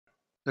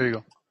There you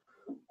go.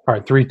 All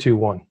right, 3, 2,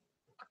 1.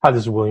 Hi,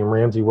 this is William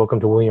Ramsey. Welcome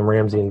to William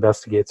Ramsey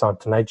Investigates. On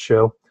tonight's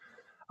show,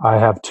 I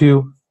have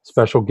two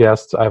special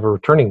guests. I have a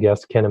returning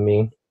guest, Ken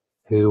Ammi,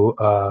 who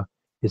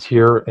is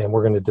here, and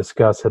we're going to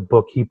discuss a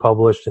book he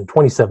published in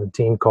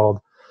 2017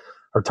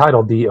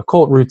 titled The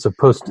Occult Roots of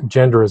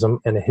Postgenderism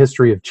and a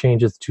History of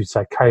Changes to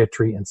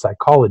Psychiatry and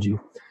Psychology.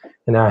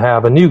 And I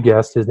have a new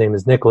guest. His name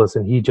is Nicholas,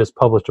 and he just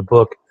published a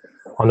book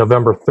on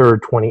November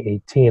 3rd,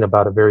 2018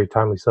 about a very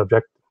timely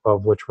subject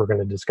of which we're going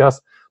to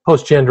discuss,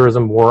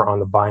 Postgenderism, War on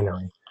the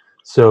Binary.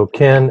 So,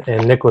 Ken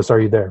and Nicholas, are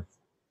you there?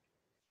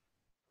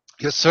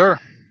 Yes, sir.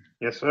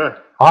 Yes, sir.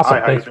 Awesome.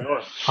 Hi, Thanks. how you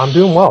doing? I'm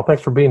doing well.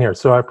 Thanks for being here.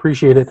 So I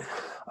appreciate it.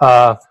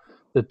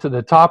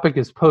 The topic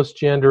is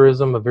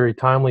postgenderism, a very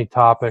timely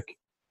topic.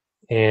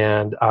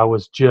 And I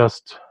was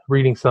just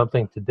reading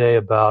something today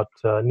about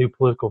a new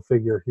political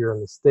figure here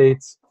in the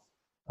States,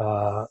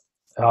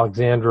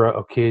 Alexandra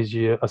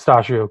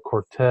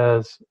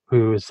Ocasio-Cortez,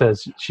 who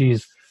says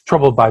she's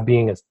troubled by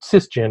being a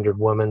cisgendered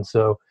woman.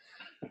 So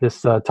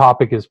this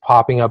topic is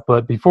popping up.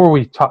 But before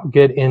we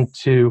get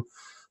into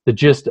the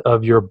gist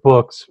of your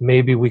books,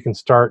 maybe we can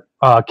start.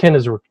 Ken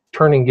is a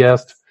returning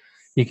guest.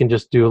 He can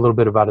just do a little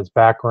bit about his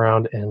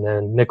background, and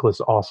then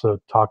Nicholas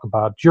also talk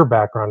about your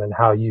background and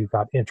how you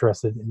got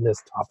interested in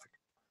this topic.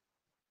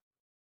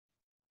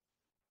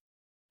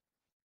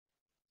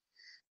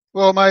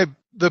 Well,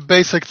 the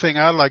basic thing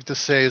I'd like to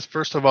say is,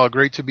 first of all,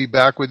 great to be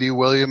back with you,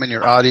 William, and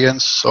your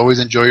audience. Always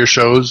enjoy your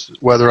shows,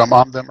 whether I'm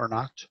on them or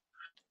not.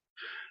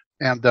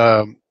 And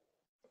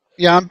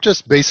yeah, I'm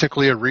just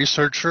basically a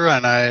researcher,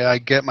 and I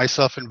get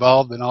myself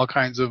involved in all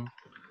kinds of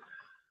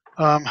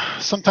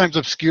sometimes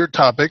obscure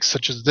topics,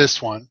 such as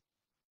this one.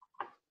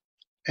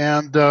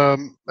 And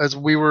as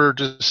we were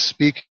just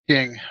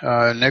speaking,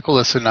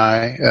 Nicholas and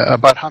I,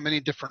 about how many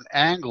different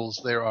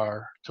angles there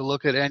are to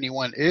look at any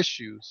one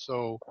issue.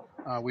 So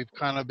we've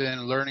kind of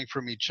been learning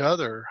from each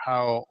other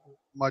how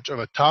much of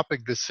a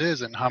topic this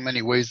is and how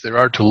many ways there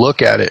are to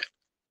look at it.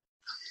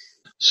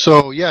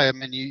 So, yeah, I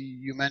mean,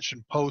 you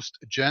mentioned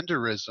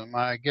post-genderism.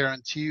 I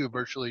guarantee you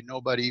virtually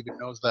nobody even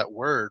knows that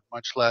word,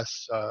 much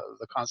less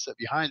the concept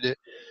behind it.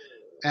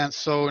 And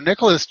so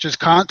Nicholas just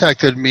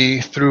contacted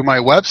me through my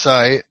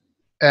website,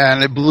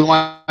 and it blew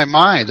my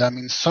mind. I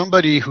mean,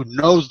 somebody who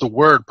knows the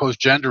word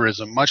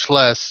post-genderism, much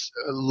less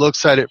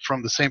looks at it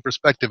from the same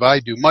perspective I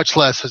do, much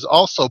less has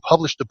also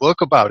published a book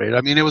about it.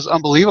 I mean, it was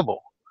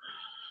unbelievable.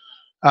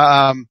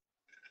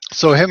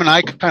 So him and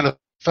I kind of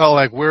felt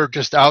like we're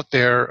just out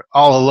there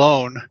all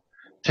alone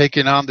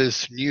taking on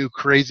this new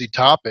crazy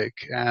topic.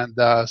 And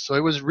so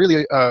it was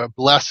really a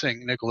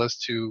blessing, Nicholas,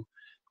 to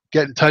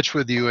get in touch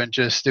with you, and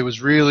just it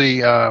was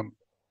really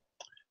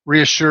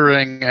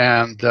reassuring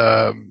and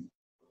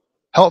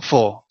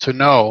helpful to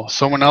know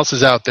someone else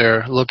is out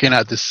there looking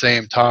at the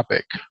same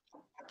topic.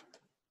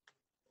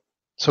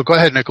 So go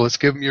ahead, Nicholas,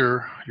 give them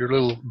your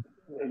little...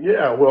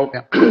 Yeah, well,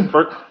 yeah.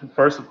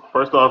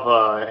 First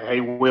off, hey,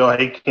 Will,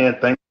 hey, Ken,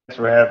 thanks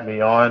for having me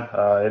on.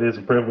 It is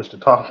a privilege to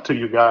talk to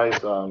you guys,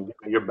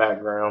 your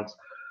backgrounds.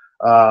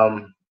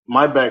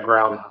 My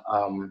background,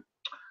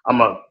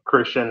 I'm a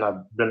Christian.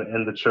 I've been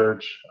in the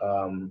church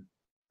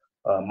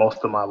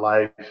most of my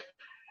life.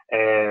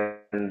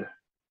 And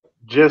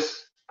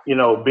just,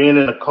 being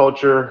in a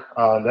culture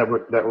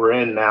that we're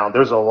in now,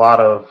 there's a lot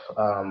of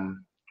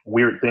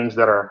weird things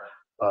that are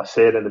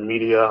said in the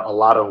media, a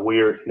lot of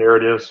weird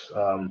narratives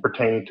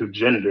pertaining to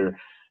gender.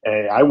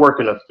 And I work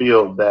in a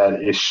field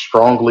that is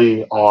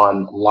strongly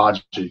on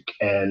logic.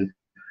 And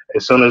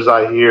as soon as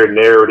I hear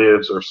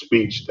narratives or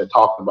speech that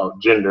talk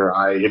about gender,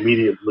 I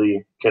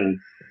immediately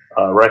can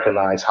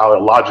recognize how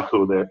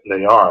illogical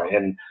they are.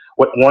 And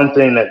one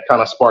thing that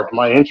kind of sparked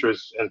my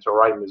interest into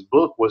writing this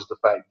book was the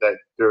fact that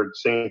there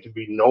seemed to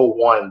be no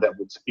one that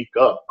would speak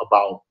up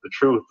about the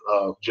truth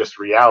of just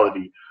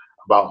reality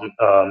about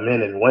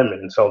men and women.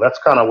 And so that's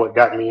kind of what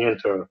got me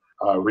into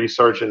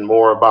researching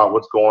more about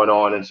what's going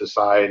on in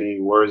society,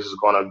 where is this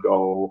going to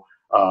go,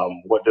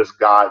 what does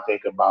God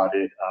think about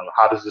it,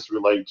 how does this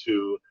relate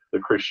to the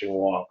Christian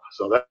walk.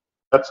 So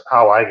that's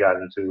how I got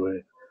into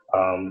it.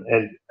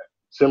 And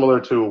similar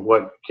to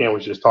what Ken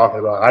was just talking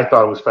about, I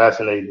thought it was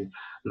fascinating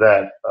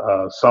that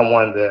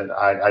someone that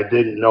I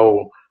didn't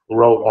know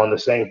wrote on the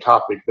same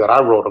topic that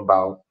I wrote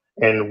about,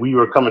 and we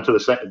were coming to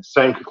the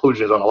same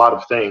conclusions on a lot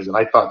of things. And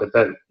I thought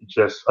that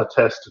just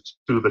attests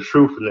to the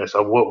truthness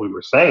of what we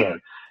were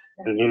saying.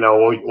 And,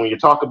 when you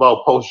talk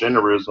about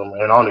postgenderism,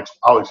 and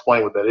I'll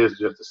explain what that is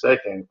in just a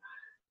second,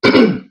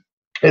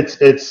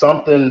 it's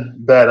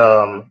something that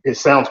it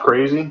sounds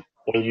crazy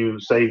when you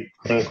say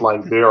things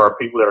like there are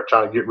people that are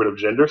trying to get rid of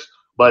genders,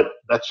 but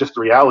that's just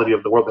the reality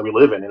of the world that we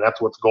live in, and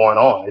that's what's going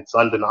on. It's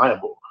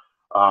undeniable.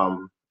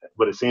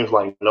 But it seems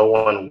like no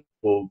one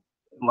will,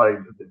 like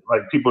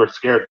people are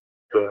scared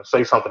to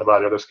say something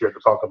about it, or they're scared to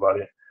talk about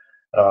it.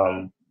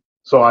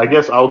 So I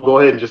guess I'll go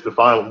ahead and just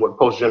define what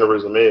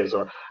postgenderism is,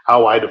 or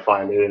how I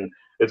define it. And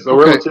it's a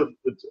relative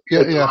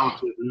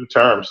new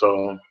term.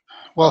 So,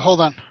 well, hold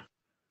on.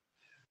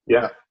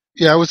 Yeah.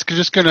 Yeah, I was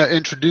just going to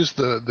introduce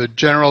the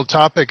general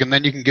topic, and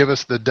then you can give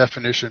us the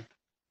definition.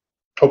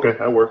 Okay,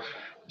 that works.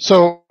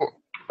 So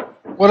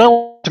what I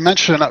want to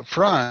mention up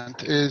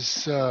front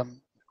is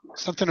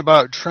something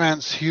about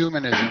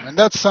transhumanism, and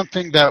that's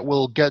something that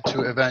we'll get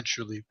to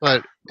eventually.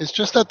 But it's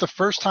just that the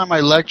first time I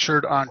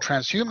lectured on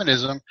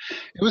transhumanism,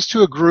 it was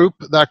to a group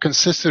that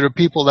consisted of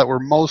people that were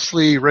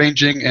mostly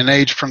ranging in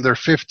age from their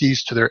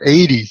 50s to their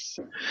 80s.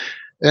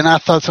 And I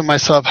thought to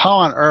myself, how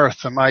on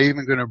earth am I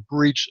even going to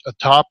breach a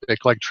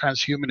topic like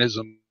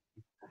transhumanism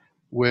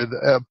with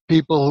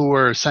people who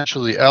are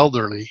essentially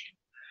elderly?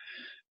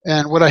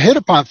 And what I hit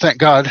upon, thank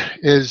God,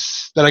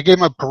 is that I gave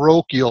them a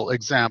parochial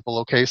example.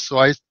 Okay, so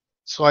I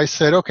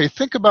said, okay,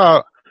 think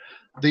about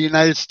the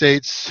United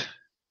States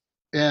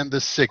in the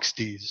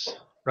 60s,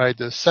 right?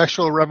 The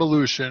sexual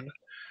revolution,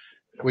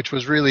 which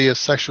was really a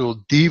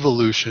sexual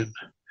devolution,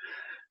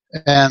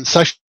 and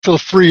sexual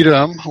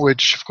freedom,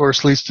 which of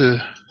course leads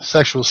to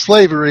sexual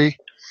slavery.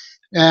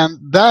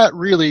 And that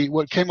really,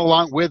 what came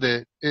along with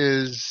it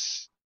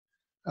is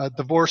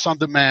divorce on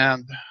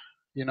demand,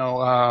 you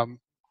know,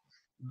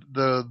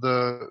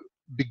 the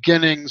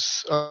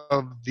beginnings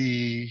of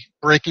the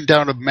breaking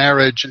down of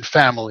marriage and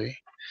family.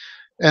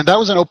 And that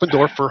was an open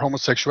door for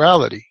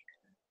homosexuality.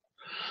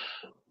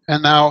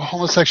 And now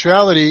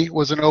homosexuality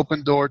was an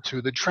open door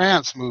to the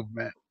trans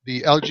movement,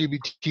 the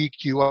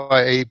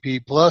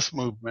LGBTQIAP plus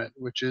movement,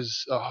 which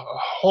is a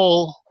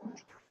whole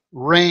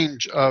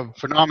range of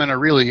phenomena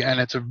really, and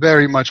it's a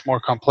very much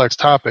more complex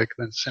topic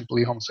than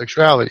simply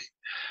homosexuality.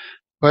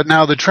 But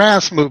now the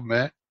trans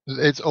movement,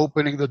 it's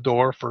opening the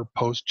door for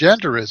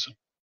postgenderism.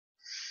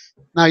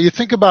 Now you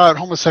think about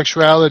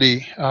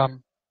homosexuality,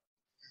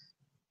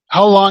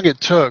 how long it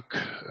took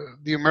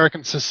the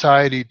American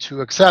society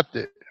to accept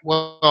it.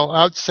 Well,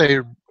 I would say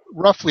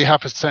roughly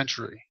half a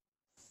century,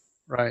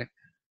 right?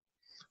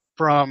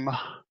 From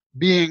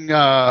being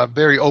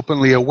very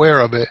openly aware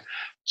of it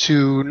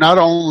to not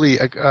only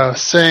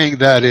saying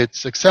that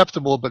it's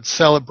acceptable, but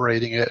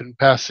celebrating it and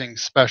passing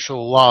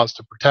special laws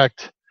to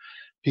protect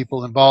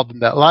people involved in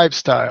that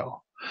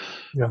lifestyle.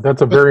 Yeah,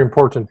 that's a very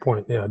important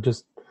point. Yeah,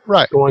 just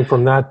right. Going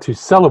from that to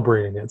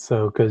celebrating it.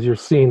 So, because you're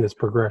seeing this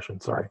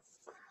progression. Sorry.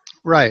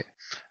 Right.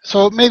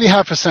 So maybe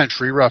half a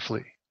century,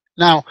 roughly.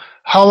 Now,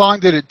 how long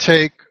did it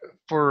take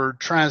for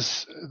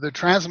the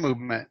trans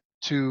movement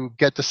to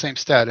get the same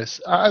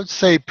status? I would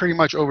say pretty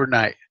much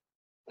overnight.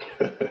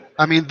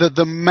 I mean, the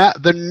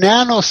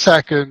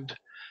nanosecond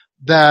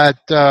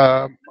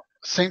that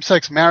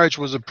same-sex marriage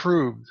was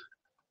approved,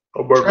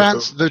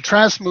 the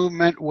trans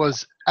movement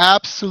was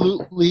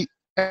absolutely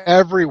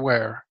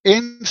everywhere,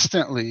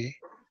 instantly,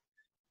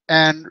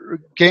 and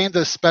gained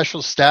a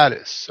special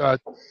status. I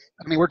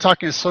mean, we're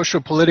talking social,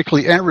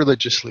 politically, and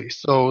religiously.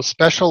 So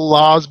special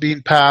laws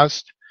being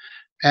passed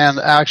and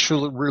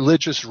actual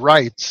religious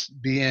rites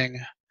being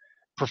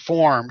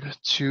performed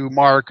to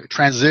mark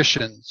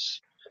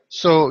transitions.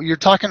 So you're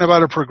talking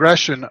about a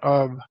progression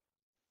of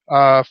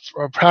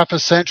half a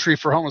century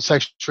for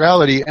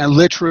homosexuality and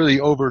literally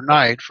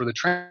overnight for the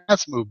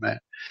trans movement.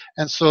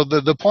 And so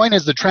the point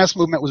is the trans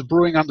movement was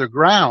brewing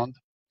underground,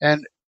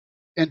 and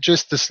in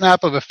just the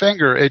snap of a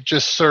finger, it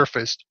just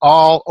surfaced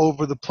all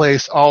over the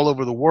place, all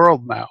over the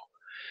world now.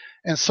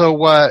 And so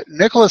what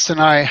Nicholas and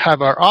I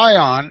have our eye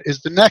on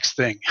is the next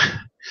thing.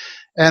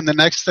 And the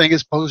next thing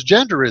is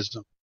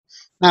postgenderism.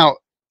 Now,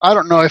 I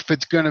don't know if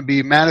it's going to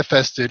be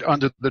manifested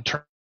under the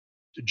term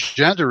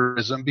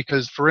genderism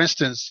because, for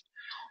instance,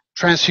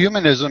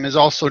 transhumanism is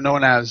also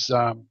known as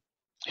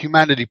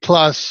humanity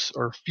plus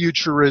or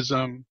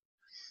futurism.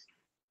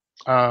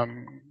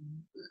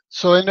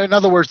 So in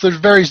other words, there's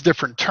various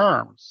different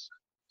terms.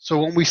 So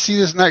when we see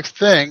this next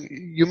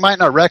thing, you might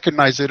not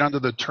recognize it under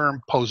the term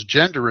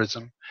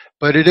postgenderism,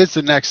 but it is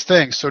the next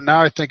thing. So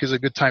now I think is a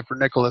good time for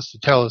Nicholas to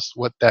tell us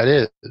what that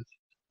is.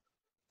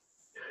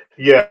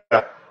 Yeah,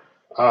 I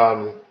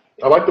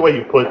like the way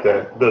you put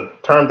that. The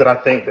term that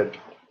I think that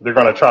they're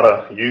going to try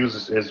to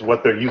use is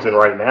what they're using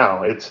right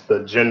now. It's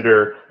the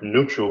gender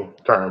neutral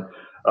term.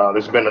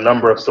 There's been a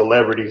number of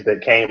celebrities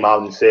that came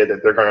out and said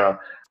that they're going to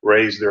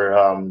raise their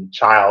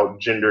child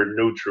gender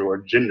neutral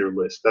or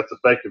genderless. That's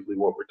effectively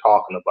what we're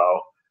talking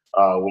about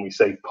when we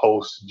say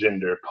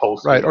post-gender,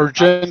 post. Right, or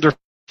gender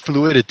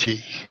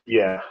fluidity.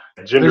 Yeah.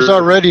 There's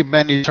already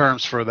many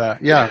terms for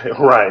that. Yeah.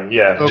 Right,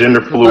 yeah. Okay.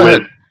 Gender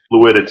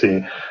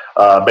fluidity,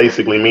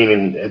 basically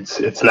meaning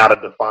it's not a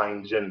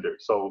defined gender.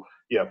 So,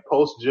 yeah,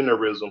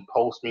 post-genderism,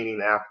 post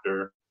meaning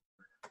after,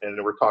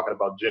 and we're talking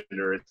about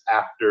gender, it's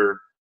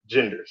after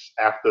genders,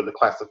 after the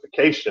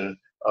classification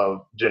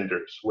of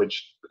genders,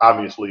 which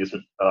obviously is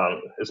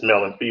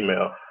male and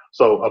female.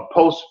 So a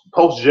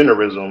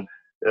post-genderism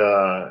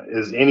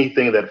is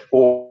anything that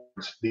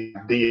forwards the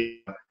idea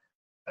that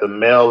the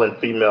male and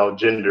female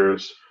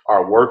genders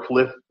are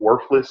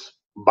worthless,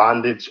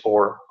 bondage,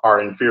 or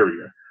are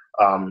inferior.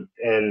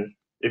 And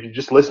if you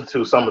just listen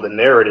to some of the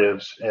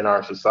narratives in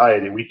our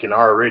society, we can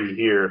already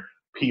hear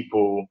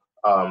people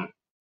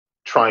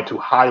trying to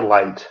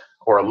highlight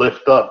or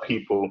lift up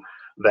people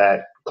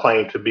that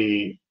claim to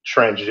be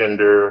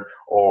transgender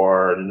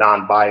or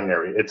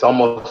non-binary. It's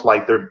almost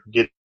like they're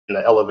getting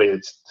an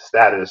elevated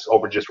status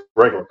over just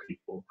regular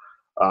people.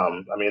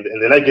 I mean,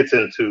 and then that gets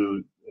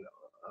into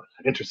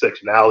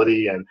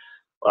intersectionality and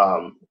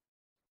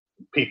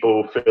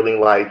people feeling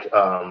like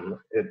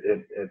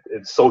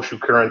it's social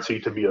currency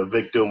to be a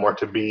victim, or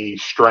to be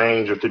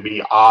strange, or to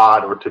be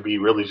odd, or to be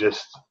really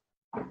just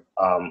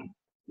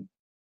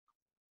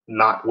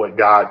not what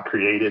God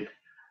created.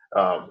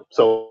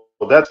 So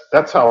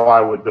that's how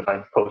I would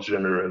define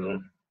postgenderism.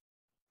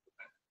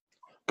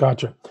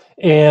 Gotcha.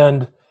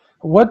 And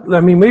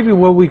maybe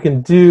what we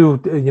can do,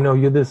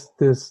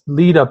 this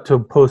lead up to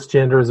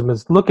postgenderism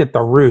is look at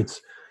the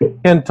roots.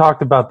 Ken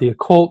talked about the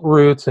occult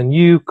roots, and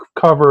you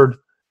covered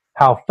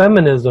how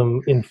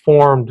feminism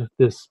informed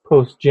this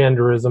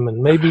postgenderism,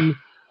 and maybe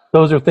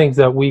those are things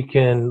that we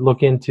can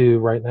look into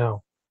right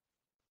now.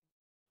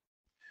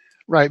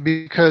 Right,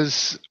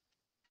 because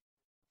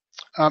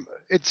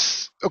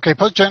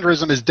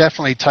postgenderism is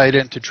definitely tied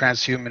into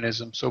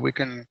transhumanism. So we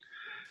can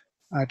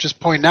just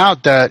point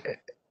out that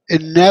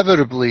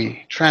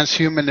inevitably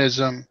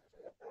transhumanism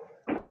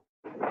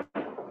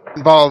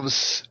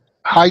involves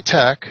high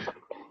tech,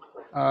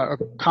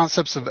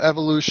 concepts of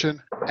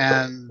evolution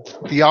and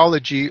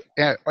theology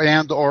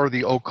and or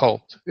the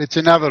occult. It's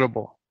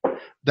inevitable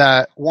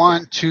that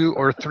 1, 2,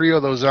 or 3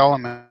 of those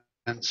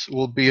elements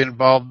will be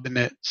involved in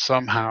it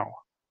somehow.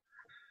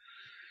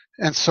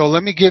 And so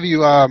let me give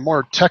you a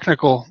more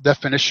technical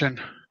definition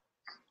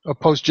of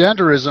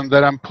postgenderism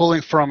that I'm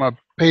pulling from a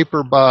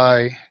paper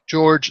by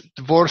George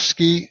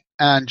Dvorsky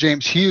and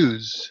James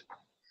Hughes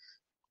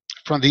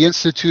from the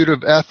Institute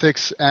of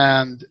Ethics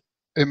and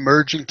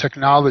Emerging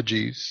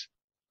Technologies.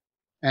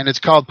 And it's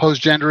called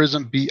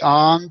Postgenderism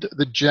Beyond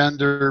the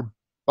Gender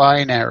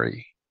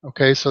Binary.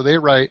 Okay, so they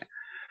write,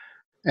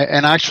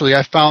 and actually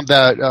I found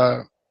that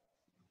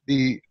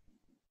the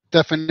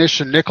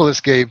definition Nicholas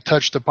gave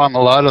touched upon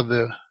a lot of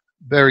the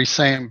very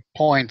same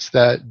points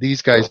that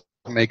these guys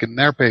make in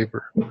their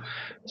paper.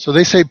 So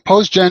they say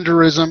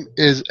postgenderism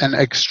is an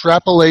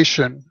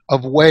extrapolation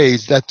of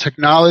ways that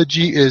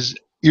technology is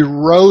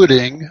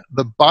eroding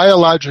the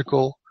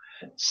biological,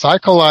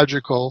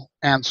 psychological,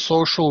 and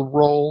social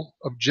role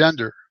of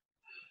gender,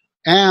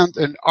 and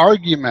an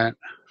argument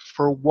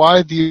for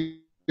why the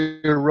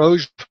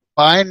erosion of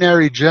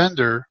binary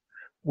gender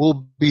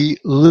will be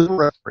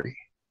liberatory.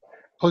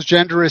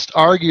 Postgenderists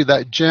argue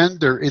that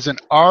gender is an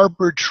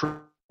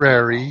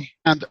arbitrary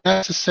and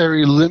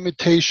necessary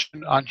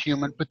limitation on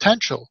human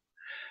potential,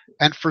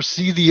 and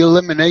foresee the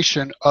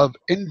elimination of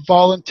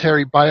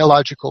involuntary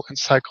biological and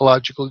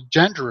psychological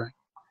gendering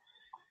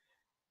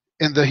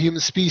in the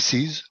human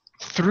species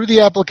through the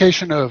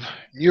application of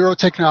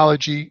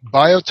neurotechnology,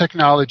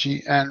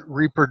 biotechnology, and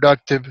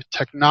reproductive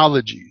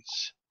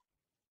technologies.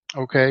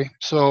 Okay,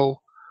 so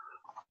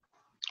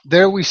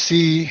there we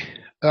see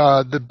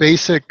the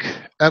basic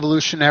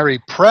evolutionary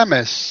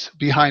premise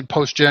behind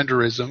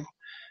postgenderism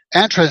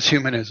and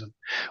transhumanism,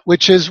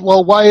 which is,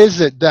 well, why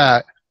is it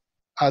that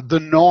the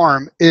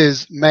norm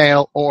is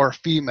male or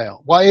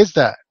female? Why is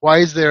that? Why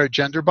is there a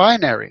gender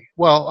binary?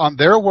 Well, on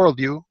their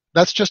worldview,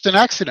 that's just an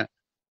accident.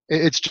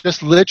 It's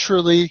just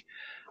literally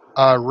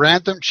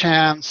random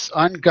chance,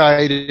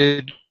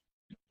 unguided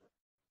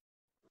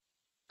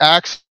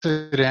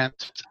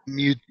accident,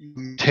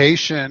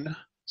 mutation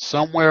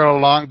somewhere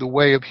along the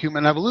way of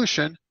human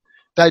evolution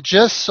that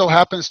just so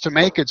happens to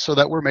make it so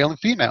that we're male and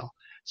female.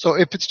 So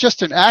if it's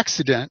just an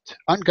accident,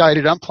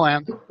 unguided,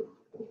 unplanned,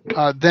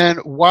 then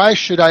why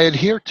should I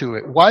adhere to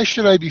it? Why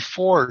should I be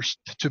forced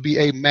to be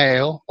a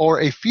male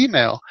or a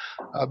female,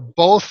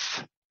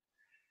 both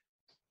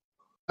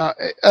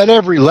at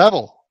every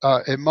level,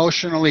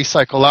 emotionally,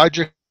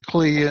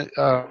 psychologically,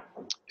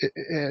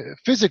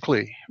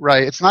 physically,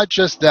 right? It's not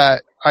just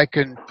that I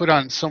can put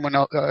on someone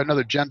else,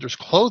 another gender's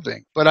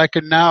clothing, but I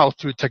can now,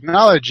 through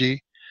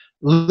technology,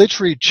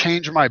 literally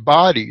change my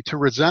body to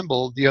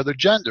resemble the other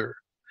gender.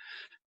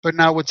 But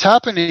now what's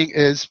happening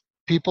is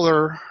people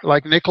are,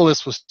 like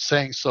Nicholas was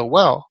saying so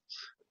well,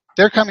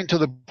 they're coming to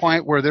the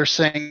point where they're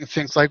saying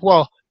things like,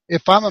 well,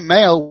 if I'm a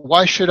male,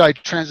 why should I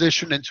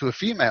transition into a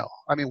female?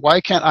 I mean, why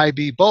can't I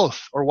be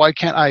both? Or why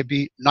can't I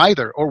be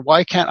neither? Or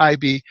why can't I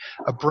be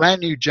a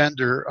brand new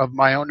gender of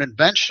my own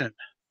invention?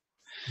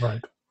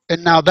 Right.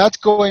 And now that's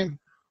going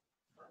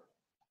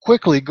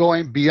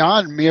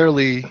beyond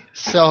merely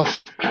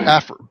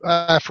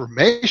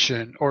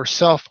self-affirmation or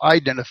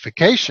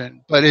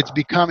self-identification, but it's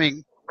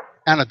becoming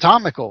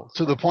anatomical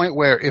to the point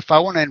where if I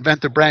want to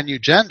invent a brand new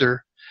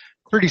gender,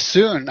 pretty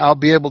soon I'll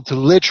be able to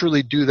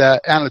literally do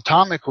that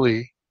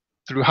anatomically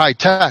through high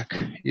tech,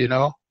 you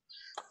know?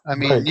 I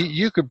mean, right.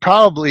 you could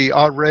probably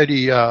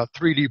already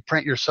 3D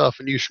print yourself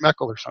a new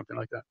schmeckle or something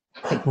like that.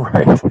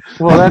 Right.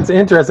 Well, that's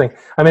interesting.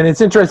 I mean, it's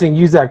interesting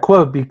you use that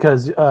quote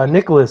because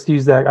Nicholas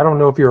used that. I don't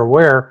know if you're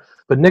aware,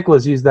 but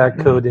Nicholas used that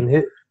quote in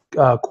his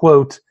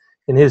quote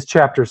in his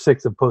chapter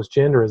 6 of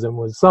Postgenderism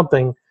was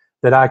something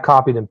that I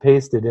copied and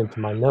pasted into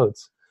my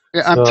notes.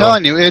 Yeah, I'm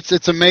telling you,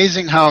 it's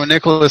amazing how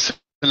Nicholas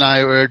and I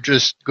are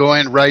just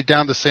going right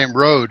down the same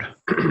road.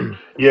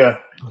 Yeah.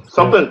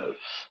 Something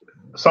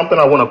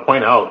I want to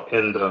point out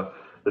in the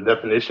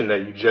definition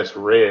that you just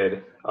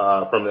read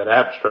from that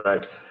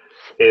abstract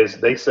is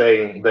they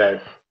say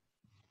that,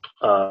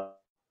 and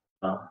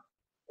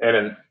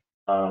then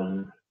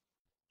I'm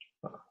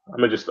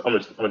gonna just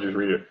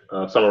read it,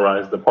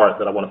 summarize the part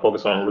that I want to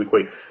focus on really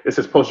quick. It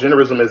says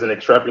postgenderism is an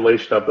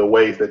extrapolation of the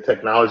ways that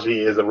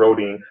technology is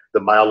eroding the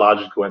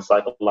biological and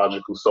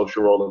psychological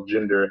social role of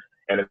gender,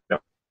 and an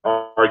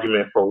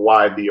argument for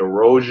why the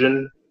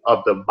erosion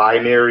of the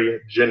binary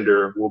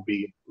gender will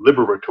be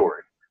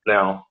liberatory.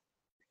 Now,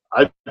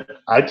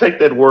 I take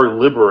that word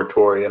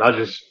liberatory and I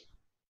just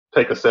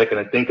take a second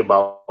and think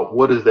about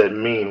what does that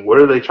mean?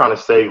 What are they trying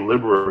to say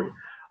liberatory?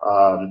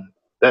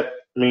 That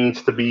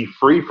means to be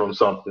free from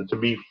something,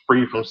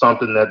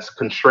 that's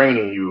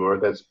constraining you, or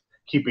that's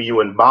keeping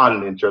you in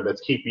bondage, or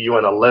that's keeping you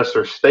in a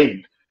lesser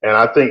state. And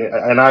I think,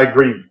 and I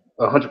agree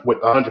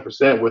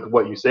 100% with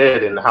what you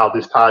said and how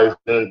this ties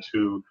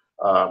into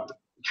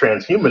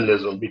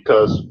transhumanism,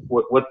 because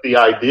what the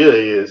idea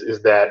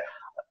is that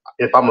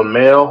if I'm a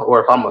male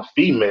or if I'm a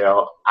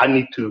female, I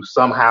need to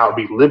somehow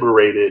be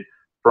liberated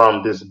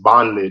from this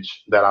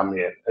bondage that I'm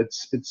in.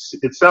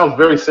 It sounds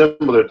very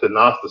similar to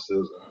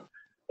Gnosticism,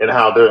 and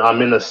how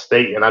I'm in a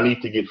state and I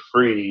need to get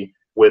free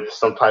with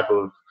some type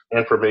of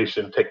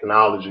information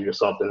technology or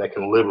something that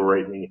can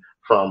liberate me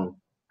from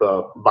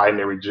the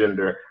binary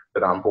gender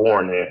that I'm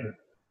born in.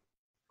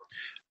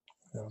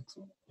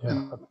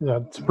 Yeah,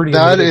 it's pretty.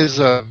 That amazing. is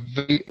a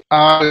very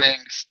odd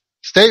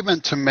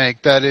statement to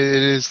make. That it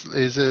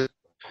is a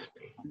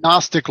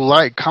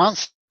Gnostic-like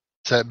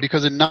concept,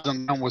 because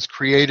Gnosticism was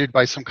created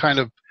by some kind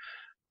of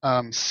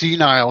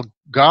senile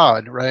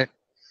god, right?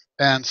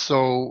 And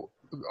so,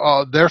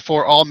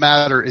 therefore, all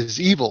matter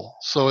is evil.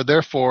 So,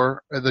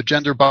 therefore, the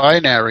gender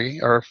binary,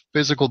 or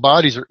physical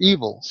bodies, are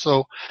evil.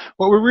 So,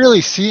 what we're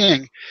really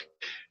seeing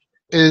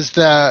is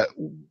that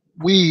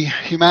we,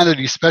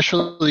 humanity,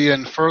 especially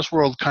in first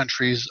world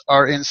countries,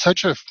 are in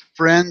such a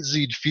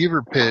frenzied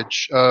fever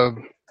pitch of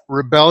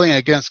rebelling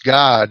against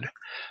God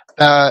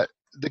that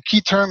the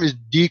key term is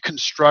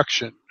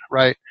deconstruction,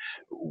 right?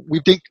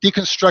 We've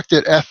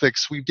deconstructed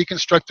ethics, we've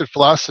deconstructed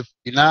philosophy.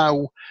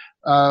 Now,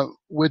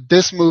 with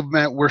this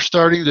movement, we're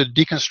starting to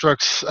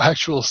deconstruct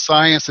actual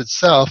science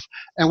itself,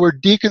 and we're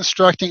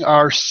deconstructing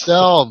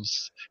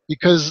ourselves.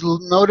 Because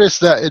notice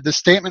that the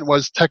statement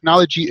was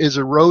technology is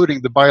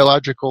eroding the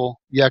biological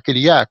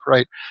yakety-yak,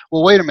 right?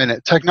 Well, wait a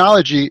minute.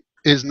 Technology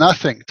is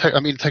nothing.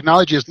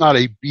 Technology is not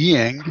a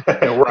being.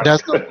 Right. It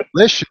has no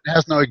volition. It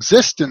has no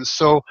existence.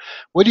 So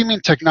what do you mean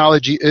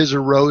technology is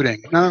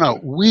eroding? No.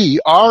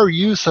 Our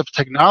use of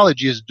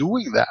technology is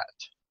doing that,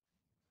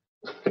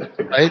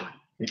 right?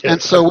 Yeah.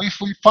 And so if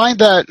we find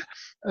that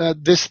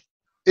this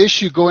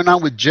issue going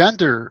on with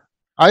gender,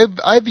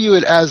 I view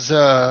it as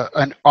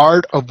an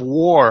art of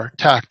war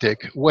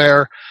tactic,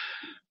 where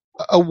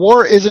a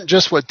war isn't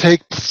just what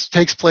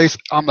takes place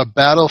on the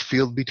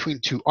battlefield between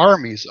two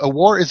armies. A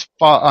war is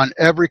fought on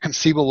every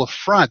conceivable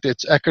front.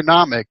 It's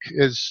economic,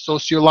 it's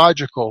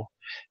sociological,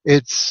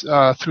 it's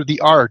through the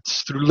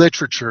arts, through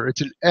literature.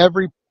 It's in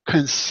every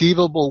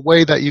conceivable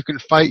way that you can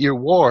fight your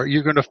war.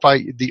 You're going to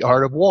fight the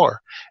art of war.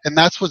 And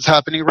that's what's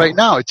happening right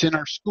now. It's in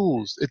our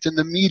schools, it's in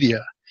the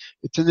media,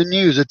 it's in the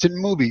news, it's in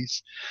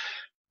movies.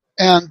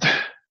 And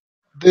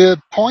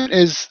the point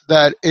is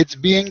that it's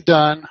being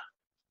done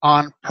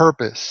on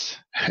purpose.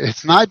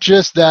 It's not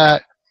just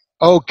that,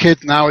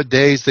 kids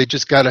nowadays, they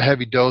just got a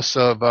heavy dose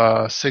of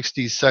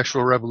 60s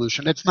sexual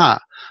revolution. It's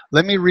not.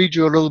 Let me read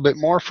you a little bit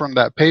more from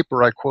that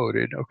paper I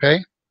quoted, okay?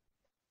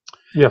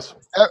 Yes.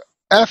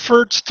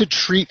 Efforts to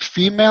treat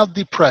female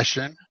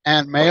depression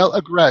and male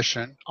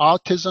aggression,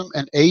 autism,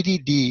 and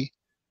ADD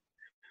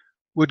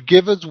would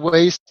give us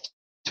ways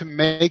to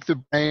make the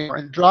brain more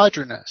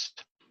androgynous.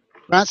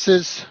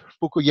 Francis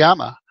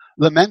Fukuyama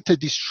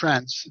lamented these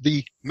trends,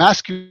 the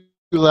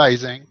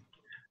masculizing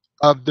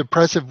of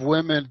depressive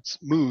women's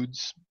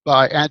moods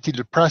by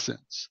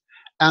antidepressants,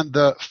 and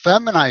the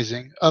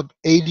feminizing of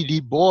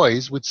ADD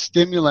boys with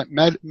stimulant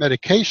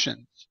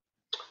medications.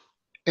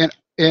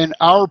 In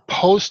our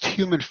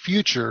post-human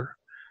future,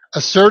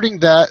 asserting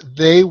that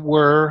they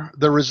were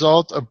the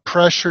result of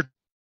pressure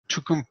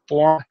to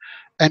conform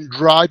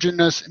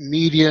androgynous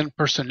median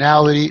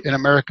personality in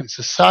American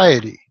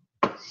society.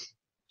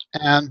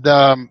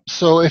 And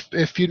so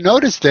if you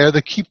notice there,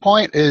 the key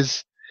point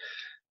is,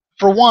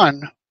 for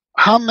one,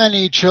 how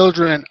many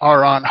children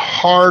are on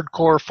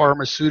hardcore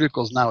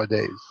pharmaceuticals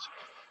nowadays?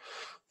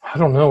 I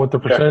don't know what the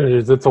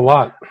percentage is. It's a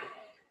lot.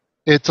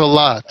 It's a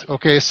lot.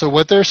 Okay, so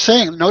what they're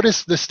saying,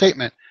 notice the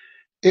statement,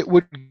 it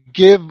would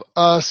give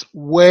us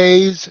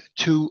ways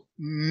to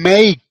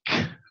make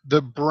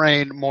the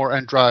brain more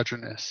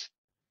androgynous.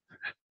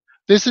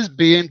 This is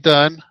being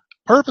done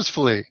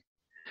purposefully.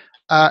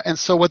 And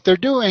so what they're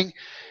doing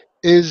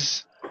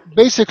is,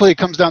 basically it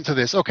comes down to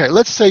this. Okay,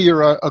 let's say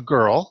you're a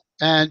girl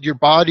and your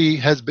body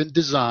has been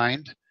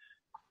designed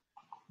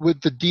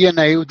with the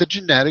DNA, with the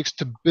genetics,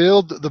 to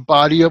build the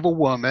body of a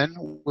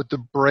woman, with the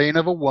brain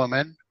of a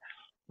woman,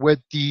 with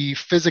the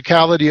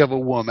physicality of a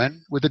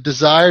woman, with the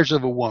desires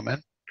of a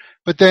woman.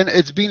 But then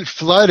it's being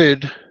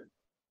flooded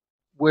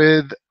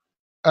with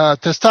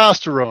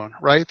testosterone,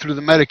 right, through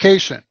the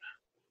medication.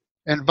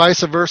 and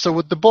vice versa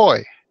with the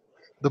boy.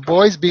 The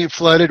boy's being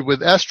flooded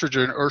with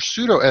estrogen or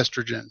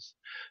pseudoestrogens.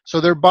 So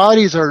their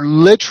bodies are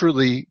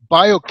literally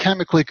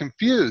biochemically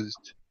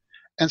confused.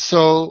 And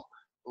so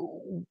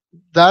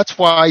that's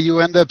why you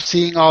end up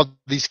seeing all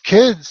these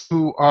kids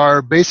who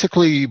are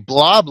basically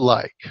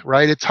blob-like,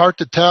 right? It's hard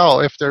to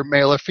tell if they're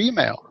male or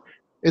female.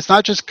 It's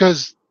not just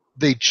because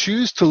they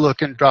choose to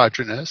look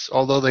androgynous,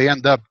 although they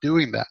end up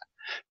doing that,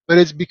 but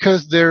it's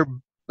because their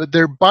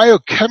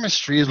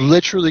biochemistry is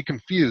literally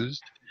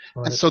confused.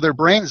 Right. And so their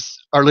brains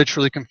are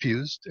literally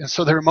confused, and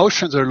so their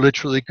emotions are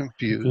literally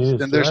confused,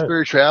 and their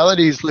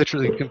spirituality is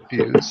literally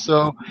confused.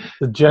 So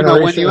the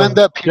generation, when you end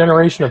up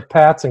generation of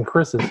Pats and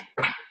Chris's.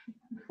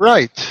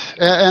 Right.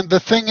 And the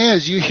thing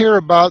is, you hear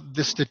about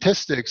the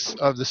statistics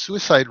of the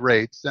suicide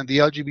rates and the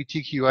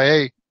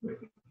LGBTQIA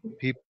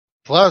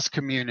plus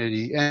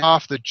community, and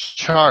off the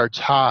charts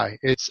high.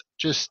 It's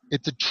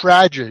a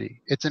tragedy.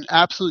 It's an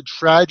absolute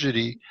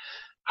tragedy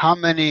how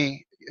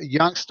many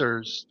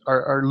youngsters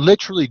are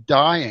literally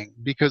dying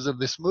because of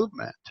this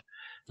movement.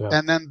 Yeah.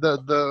 And then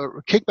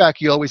the kickback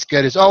you always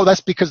get is, oh,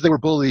 that's because they were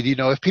bullied. You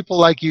know, if people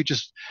like you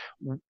just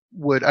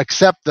would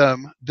accept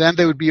them, then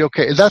they would be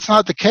okay. And that's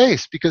not the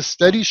case, because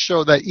studies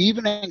show that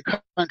even in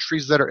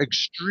countries that are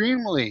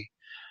extremely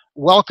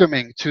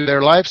welcoming to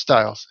their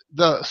lifestyles,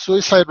 the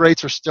suicide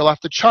rates are still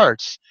off the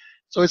charts.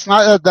 So it's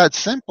not that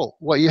simple.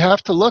 What you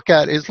have to look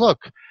at is, look,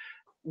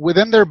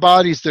 within their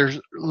bodies, there's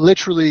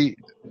literally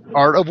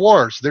art of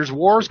wars. There's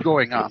wars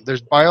going on.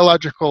 There's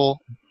biological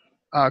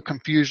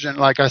confusion,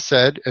 like I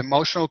said,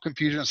 emotional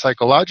confusion,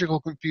 psychological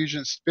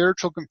confusion,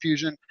 spiritual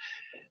confusion,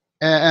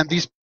 and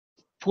these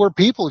poor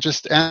people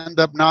just end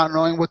up not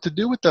knowing what to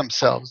do with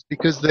themselves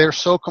because they're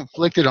so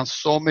conflicted on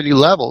so many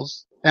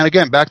levels. And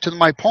again, back to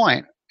my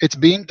point, it's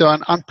being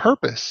done on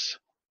purpose.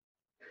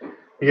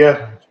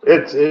 Yeah,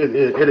 it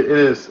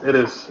is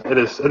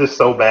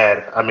so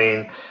bad. I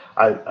mean,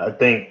 I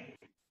think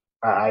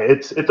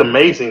it's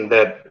amazing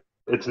that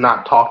it's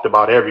not talked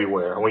about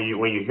everywhere. When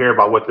you hear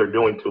about what they're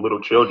doing to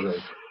little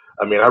children,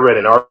 I mean, I read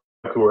an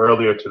article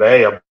earlier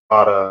today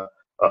about a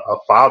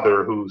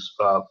father who's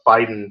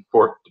fighting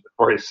for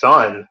his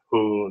son,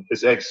 who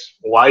his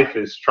ex-wife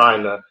is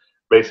trying to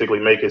basically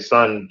make his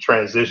son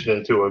transition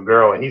into a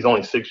girl, and he's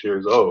only 6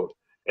 years old.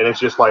 And it's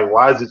just like,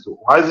 why is this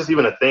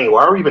even a thing?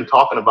 Why are we even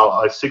talking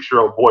about a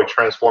 6-year-old boy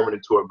transforming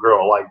into a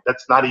girl? Like,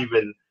 it's not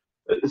even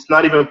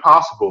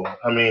possible.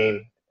 I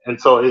mean, and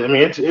so I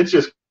mean, it's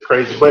just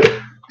crazy. But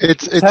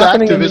it's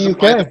activism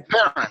by the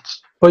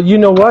parents. But you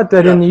know what?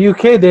 That in the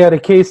UK they had a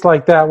case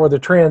like that where the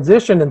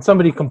transition and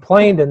somebody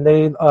complained, and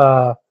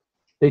I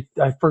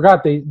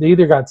forgot they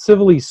either got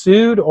civilly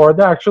sued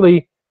or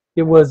actually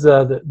it was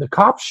the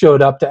cops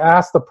showed up to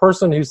ask the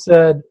person who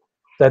said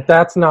that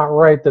that's not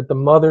right, that the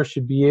mother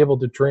should be able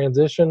to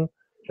transition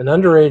an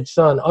underage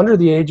son under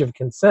the age of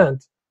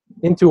consent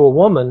into a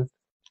woman,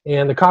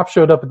 and the cops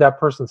showed up at that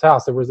person's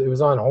house. It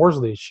was on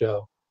Horsley's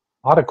show,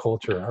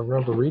 Occult. I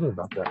remember reading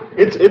about that.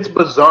 It's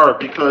bizarre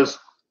because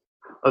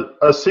a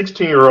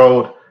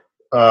 16-year-old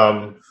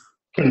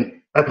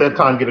can at that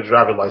time get a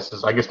driver's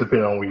license, I guess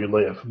depending on where you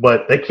live,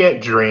 but they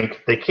can't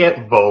drink, they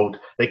can't vote,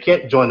 they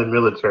can't join the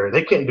military,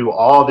 they can't do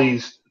all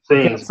these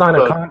things. They can't sign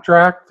a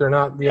contract. They're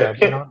not. Yeah,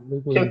 they're not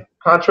legally.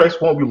 Contracts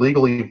won't be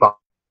legally binding.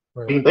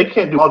 Right. They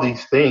can't do all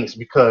these things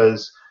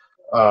because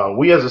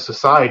we as a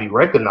society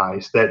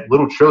recognize that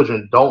little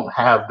children don't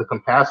have the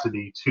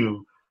capacity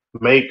to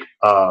make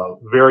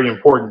very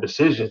important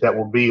decisions that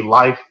will be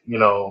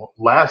lifelong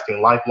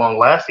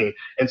lasting.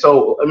 And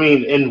so, I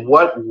mean, in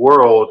what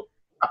world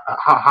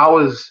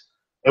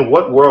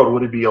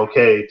would it be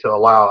okay to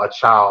allow a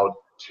child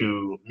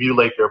to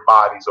mutilate their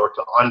bodies or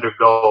to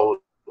undergo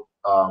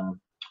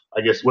I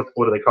guess what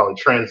do they call it?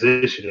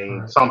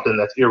 Transitioning, something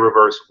that's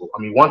irreversible. I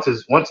mean, once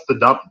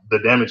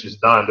the damage is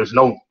done, there's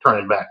no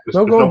turning back. There's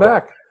no going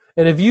back.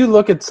 And if you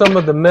look at some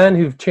of the men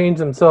who've changed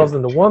themselves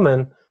into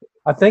women,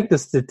 I think the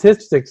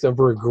statistics of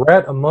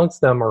regret amongst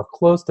them are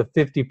close to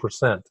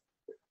 50%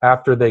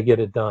 after they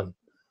get it done.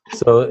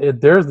 So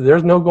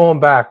there's no going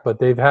back. But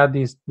they've had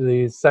these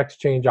sex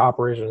change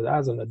operations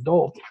as an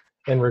adult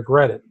and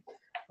regret it.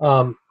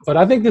 But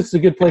I think this is a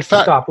good place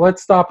to stop.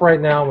 Let's stop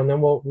right now, and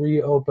then we'll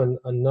reopen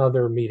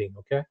another meeting,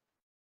 okay?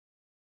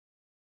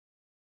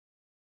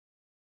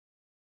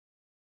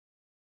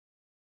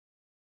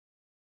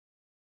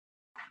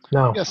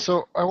 No. Yeah,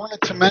 so I wanted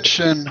to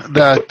mention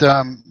that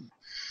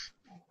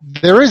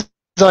there is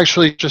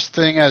actually just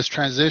thing as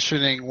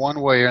transitioning one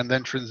way and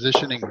then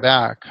transitioning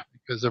back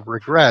because of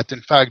regret.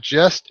 In fact,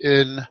 just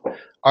in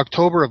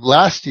October of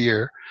last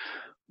year,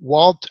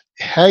 Walt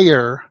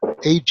Heyer,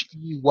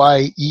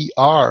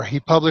 Heyer, he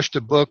published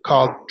a book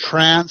called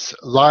Trans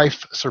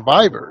Life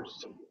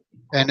Survivors.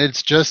 And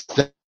it's just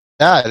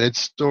that. It's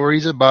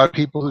stories about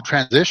people who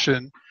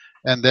transition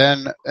and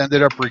then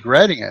ended up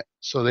regretting it.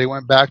 So they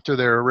went back to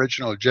their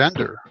original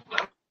gender.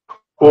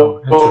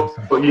 Well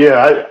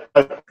yeah,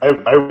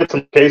 I read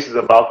some cases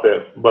about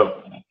that.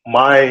 But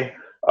my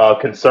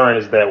concern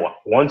is that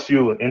once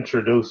you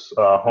introduce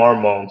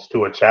hormones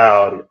to a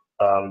child,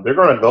 they're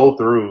going to go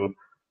through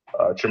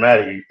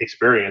traumatic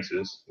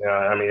experiences.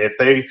 I mean, if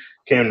they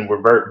can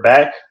revert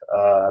back,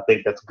 I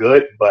think that's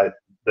good, but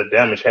the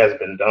damage has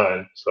been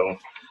done. So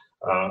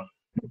I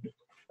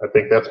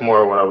think that's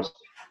more what I was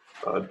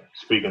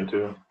speaking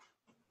to.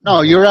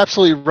 No, you're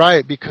absolutely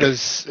right,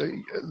 because,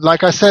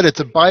 like I said, it's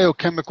a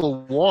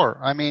biochemical war.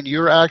 I mean,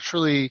 you're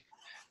actually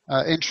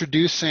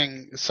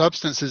introducing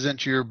substances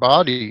into your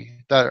body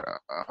that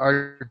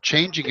are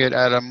changing it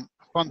at a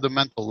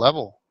fundamental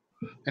level.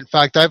 In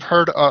fact, I've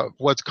heard of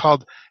what's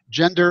called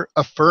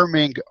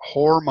gender-affirming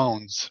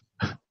hormones.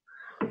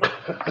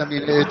 I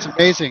mean, it's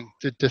amazing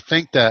to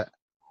think that.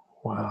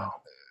 Wow.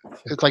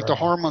 It's like the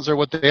hormones are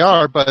what they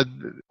are, but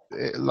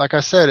like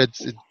I said,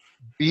 it's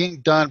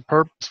being done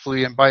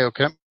purposefully and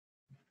biochemically.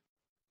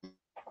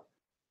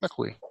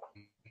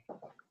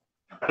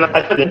 And I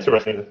find it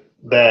interesting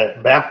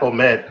that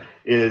Baphomet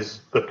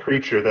is the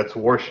creature that's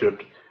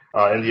worshipped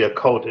in the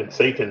occult and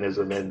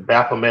Satanism, and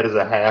Baphomet is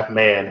a half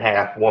man,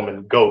 half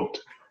woman goat.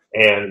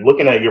 And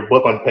looking at your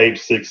book on page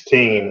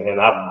 16,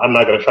 and I'm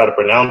not going to try to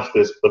pronounce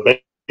this, but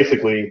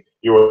basically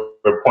you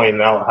were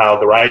pointing out how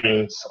the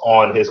writings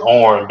on his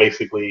arm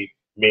basically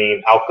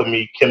mean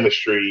alchemy,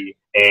 chemistry,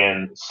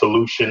 and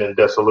solution and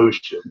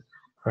dissolution.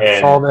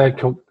 And solvent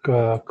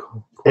coagula?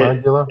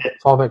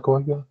 Solvent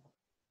coagula?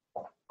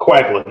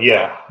 Coagula,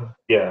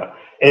 yeah.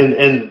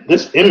 And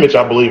this image,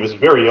 I believe, is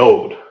very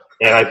old.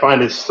 And I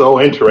find it so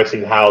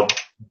interesting how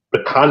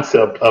the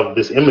concept of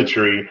this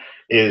imagery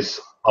is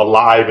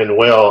alive and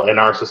well in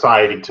our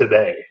society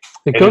today.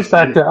 It goes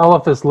back to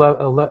Eliphas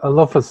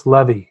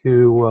Levi,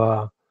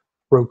 who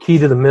wrote Key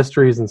to the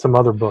Mysteries and some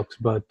other books,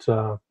 but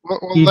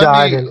he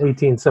died in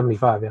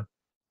 1875, yeah.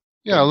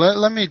 Yeah,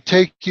 let me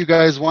take you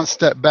guys one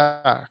step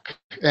back,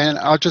 and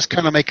I'll just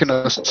kind of make an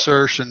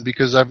assertion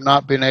because I've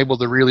not been able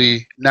to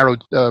really nail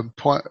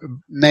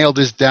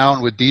this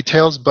down with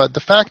details. But the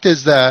fact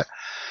is that,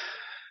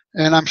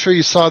 and I'm sure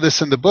you saw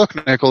this in the book,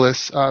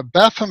 Nicholas,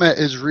 Baphomet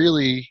is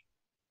really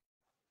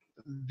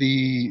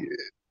the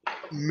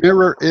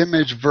mirror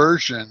image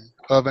version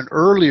of an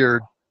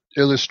earlier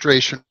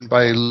illustration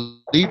by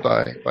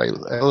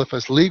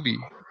Eliphas Levi,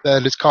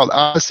 that is called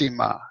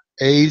Azima,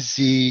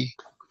 A-Z-I-M-A.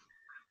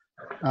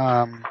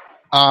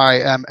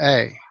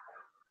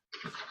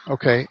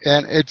 Okay,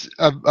 and it's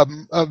a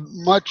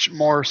much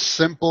more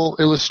simple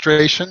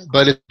illustration,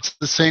 but it's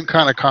the same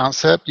kind of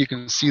concept. You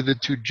can see the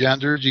two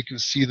genders, you can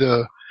see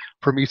the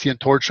Promethean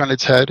torch on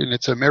its head, and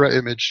it's a mirror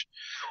image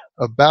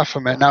of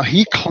Baphomet. Now,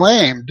 he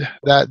claimed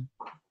that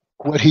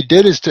what he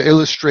did is to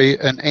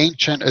illustrate an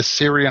ancient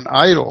Assyrian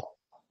idol.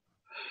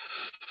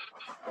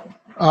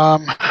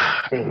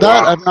 That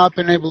I've not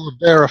been able to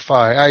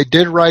verify. I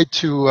did write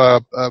to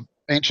a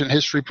ancient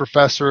history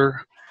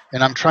professor,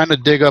 and I'm trying to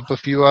dig up a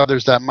few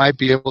others that might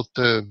be able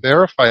to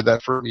verify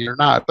that for me or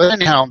not. But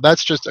anyhow,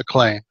 that's just a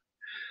claim.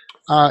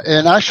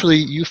 And actually,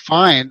 you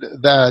find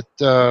that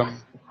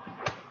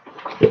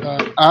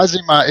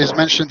Azima is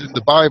mentioned in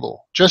the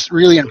Bible, just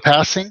really in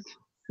passing,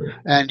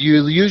 and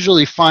you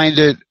usually find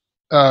it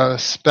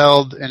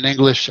spelled in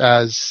English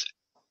as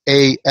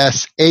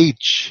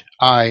A-S-H-I-M-A.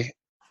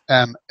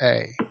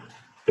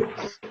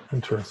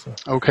 Interesting.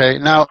 Okay,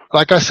 now,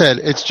 like I said,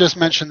 it's just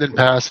mentioned in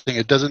passing.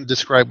 It doesn't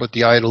describe what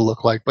the idol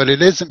looked like, but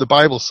it is in the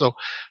Bible. So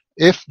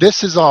if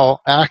this is all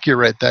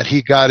accurate, that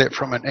he got it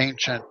from an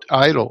ancient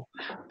idol,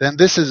 then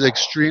this is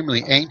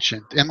extremely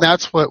ancient. And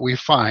that's what we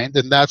find,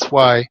 and that's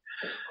why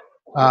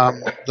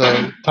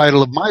the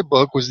title of my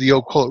book was The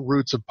Occult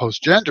Roots of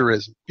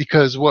Postgenderism,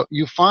 because what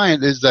you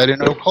find is that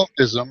in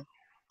occultism,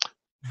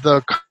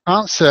 the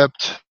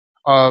concept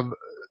of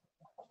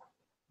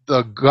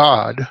the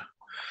God,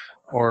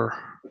 or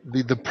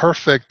the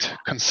perfect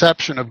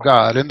conception of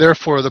God, and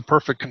therefore the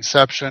perfect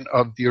conception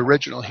of the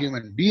original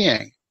human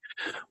being,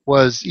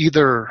 was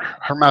either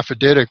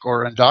hermaphroditic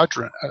or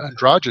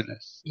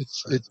androgynous.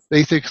 It's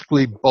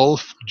basically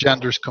both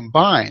genders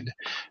combined,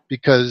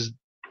 because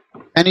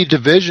any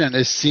division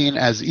is seen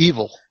as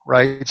evil,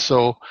 right?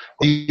 So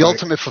the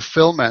ultimate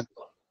fulfillment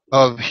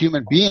of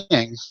human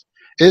beings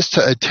is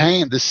to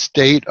attain this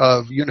state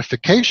of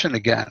unification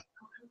again,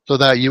 so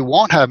that you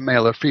won't have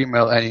male or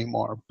female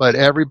anymore, but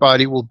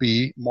everybody will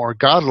be more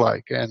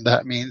godlike, and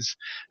that means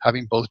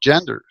having both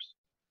genders.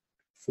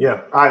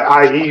 Yeah,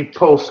 i.e.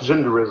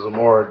 postgenderism,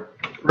 or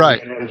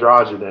right,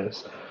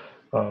 androgynous.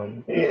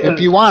 If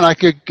you want, I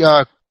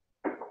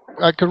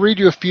could read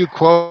you a few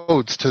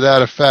quotes to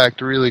that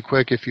effect really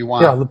quick if you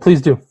want. Yeah,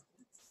 please do.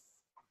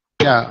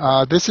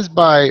 Yeah, this is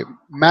by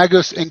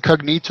Magus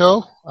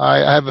Incognito. I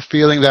have a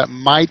feeling that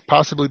might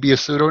possibly be a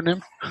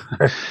pseudonym.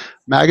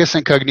 Magus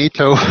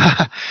Incognito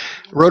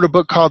wrote a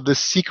book called The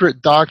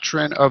Secret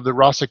Doctrine of the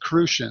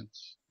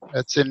Rosicrucians.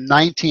 That's in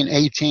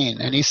 1918.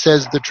 And he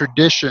says the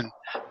tradition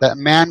that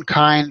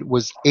mankind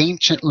was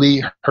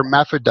anciently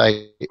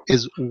hermaphrodite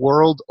is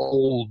world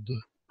old.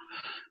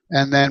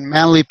 And then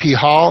Manly P.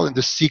 Hall in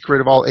The Secret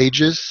of All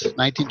Ages,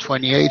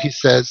 1928, he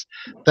says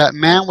that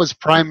man was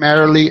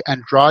primarily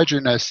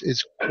androgynous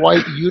is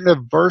quite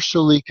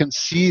universally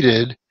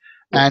conceded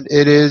and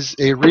it is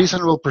a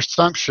reasonable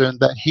presumption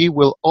that he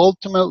will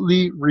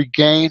ultimately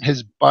regain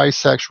his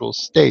bisexual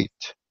state.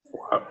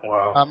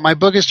 Wow. My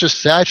book is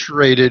just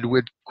saturated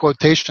with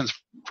quotations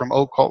from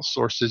occult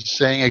sources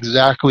saying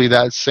exactly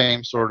that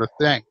same sort of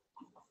thing.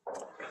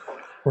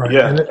 Right.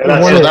 Yeah,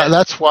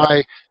 That's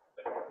why.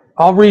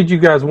 I'll read you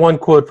guys one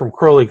quote from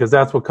Crowley because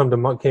that's what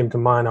came to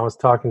mind. I was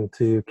talking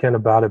to Ken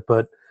about it,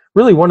 but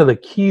really one of the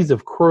keys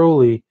of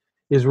Crowley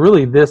is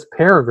really this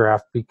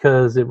paragraph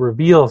because it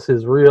reveals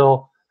his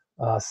real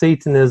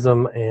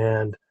Satanism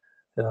and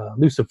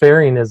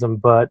Luciferianism.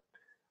 But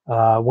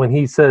when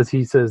he says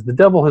the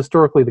devil,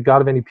 historically the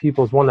god of any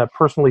people, is the one that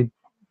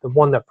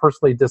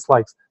personally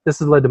dislikes. This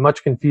has led to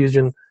much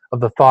confusion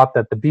of the thought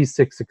that the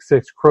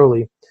B666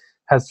 Crowley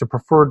has to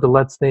prefer to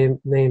let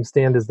names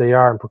stand as they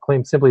are and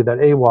proclaim simply that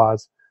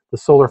Awaz, the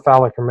solar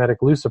phallic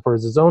hermetic Lucifer,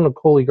 is his own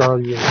holy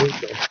guardian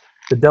angel.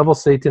 The devil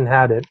Satan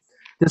had it.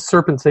 This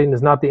serpent Satan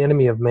is not the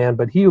enemy of man,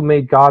 but he who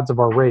made gods of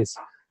our race,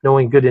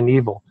 knowing good and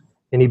evil.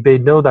 And he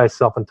bade know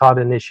thyself and taught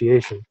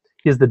initiation.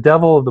 He is the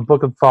devil of the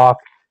book of Thoth,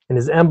 and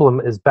his emblem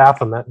is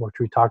Baphomet, which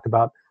we talked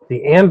about,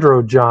 the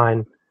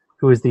androgyne,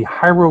 who is the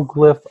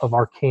hieroglyph of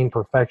arcane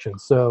perfection.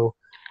 So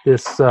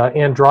this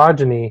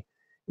androgyny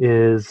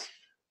is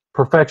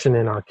perfection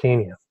in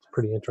Arcania. It's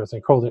pretty interesting,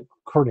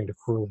 according to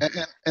Crowley.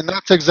 And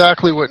that's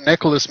exactly what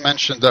Nicholas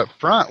mentioned up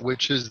front,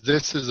 which is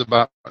this is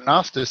about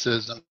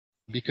Gnosticism,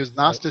 because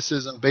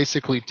Gnosticism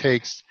basically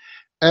takes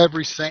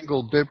every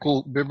single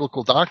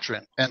biblical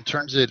doctrine and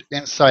turns it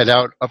inside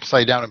out,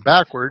 upside down, and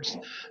backwards,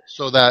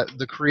 so that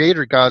the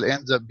creator God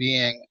ends up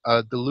being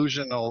a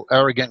delusional,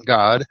 arrogant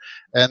God,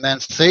 and then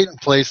Satan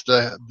plays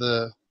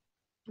the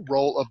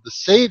role of the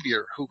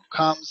savior who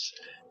comes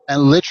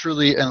and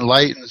literally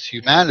enlightens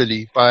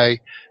humanity by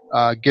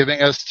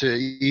giving us to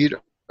eat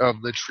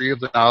of the tree of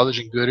the knowledge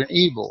of good and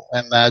evil,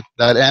 and that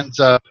ends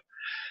up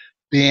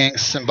being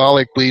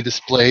symbolically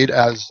displayed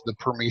as the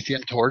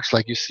Promethean torch,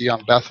 like you see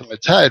on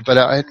Baphomet's head.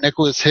 But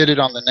Nicholas hit it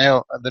on the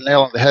nail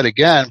on the head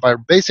again by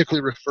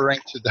basically referring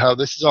to how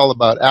this is all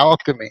about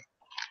alchemy.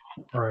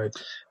 Right.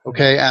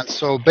 Okay, and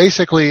so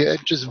basically,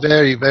 just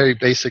very, very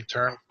basic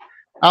term,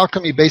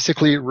 alchemy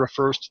basically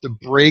refers to the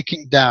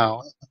breaking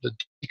down, the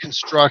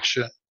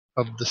deconstruction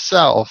of the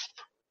self,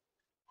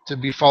 to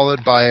be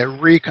followed by a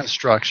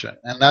reconstruction.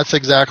 And that's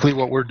exactly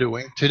what we're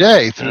doing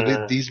today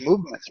through these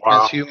movements,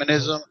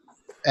 transhumanism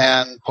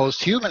and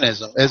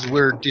posthumanism, as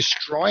we're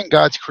destroying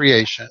God's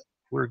creation.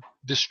 We're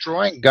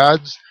destroying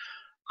God's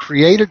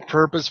created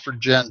purpose for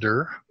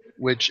gender,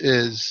 which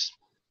is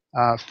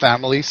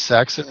family,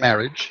 sex, and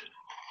marriage,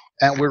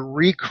 and we're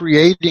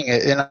recreating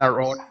it in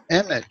our own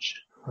image.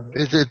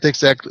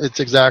 It's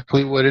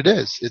exactly what it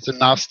is. It's a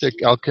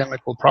Gnostic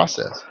alchemical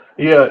process.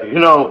 Yeah,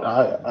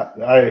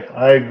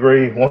 I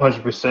agree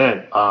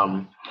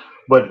 100%.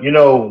 But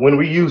when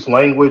we use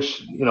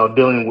language,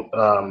 dealing with,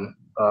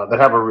 that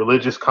have a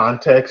religious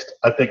context,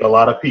 I think a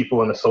lot of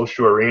people in the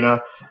social arena,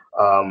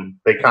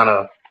 they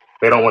don't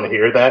want to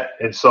hear that,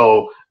 and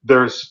so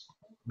there's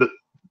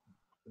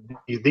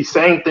these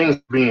same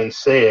things being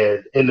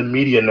said in the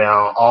media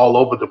now all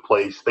over the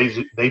place.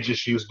 They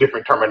just use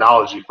different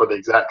terminology for the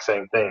exact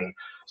same thing.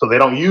 So they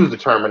don't use the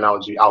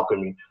terminology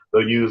alchemy.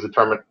 They'll use the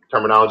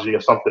terminology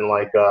of something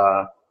like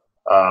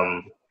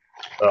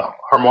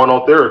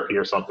hormonal therapy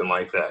or something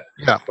like that.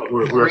 Yeah, but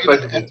we're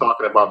effectively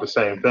talking about the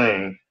same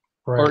thing.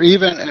 Right. Or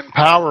even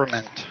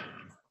empowerment.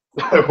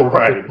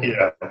 Right.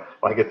 Yeah.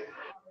 Like it.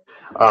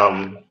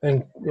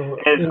 And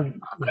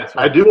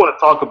I do want to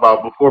talk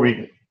about before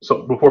we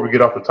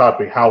get off the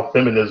topic, how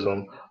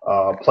feminism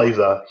plays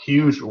a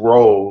huge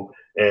role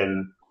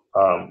in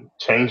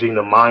changing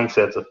the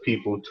mindsets of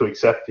people to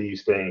accept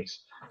these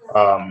things.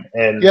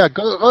 And yeah,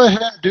 go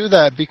ahead and do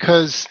that,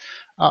 because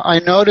I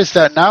noticed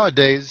that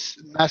nowadays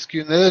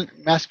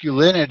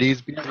masculinity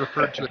is being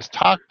referred to as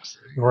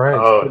toxic. Right.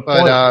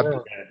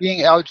 But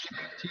being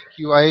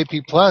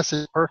LGBTQIAP+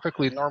 is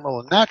perfectly normal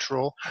and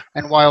natural.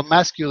 And while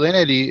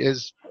masculinity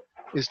is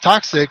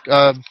toxic,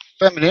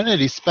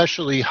 femininity,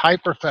 especially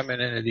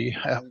hyperfemininity,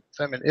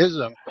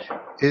 feminism,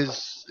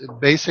 is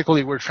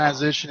basically we're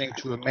transitioning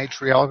to a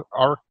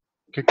matriarchal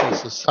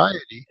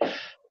society.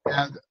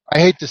 And I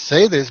hate to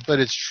say this, but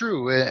it's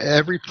true.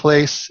 Every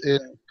place in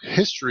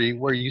history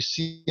where you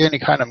see any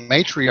kind of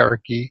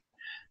matriarchy,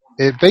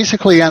 it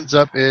basically ends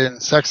up in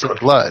sex and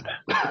blood.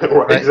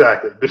 Right?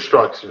 Exactly.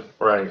 Destruction.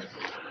 Right.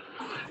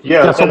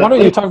 Yeah. So why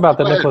don't you talk about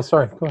that, Nicholas?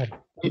 Sorry. Go ahead.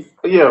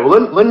 Yeah.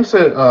 Well, let me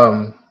set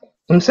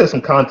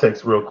some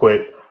context real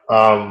quick.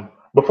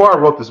 Before I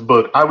wrote this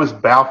book, I was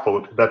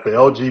baffled that the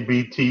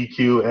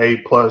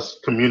LGBTQA+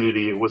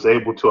 community was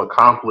able to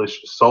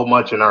accomplish so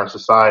much in our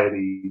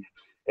society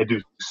and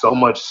do so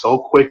much so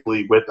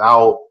quickly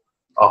without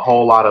a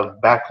whole lot of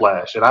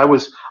backlash. And I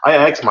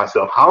asked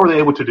myself, how are they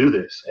able to do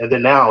this? And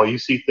then now you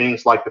see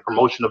things like the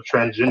promotion of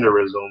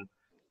transgenderism,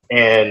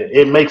 and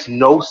it makes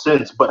no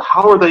sense. But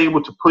how are they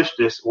able to push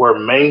this where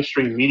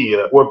mainstream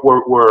media,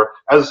 where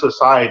as a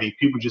society,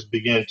 people just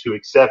begin to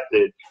accept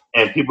it,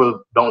 and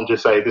people don't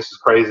just say, this is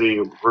crazy,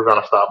 we're going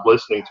to stop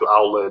listening to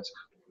outlets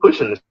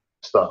pushing this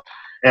stuff.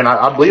 And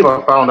I believe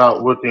I found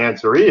out what the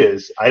answer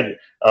is.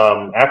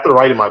 After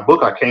writing my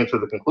book, I came to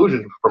the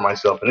conclusion for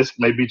myself, and this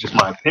may be just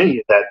my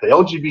opinion, that the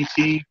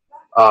LGBT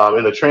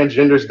and the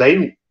transgenders,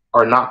 they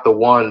are not the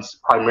ones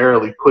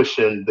primarily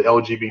pushing the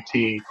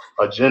LGBT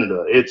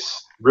agenda.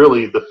 It's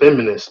really the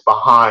feminists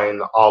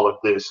behind all of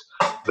this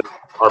that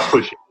are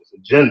pushing this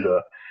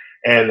agenda.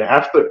 And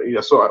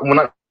so when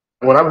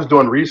I was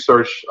doing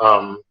research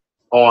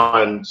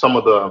on some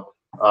of the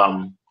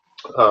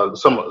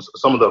some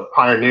of the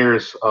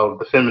pioneers of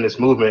the feminist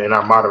movement in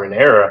our modern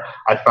era,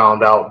 I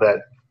found out that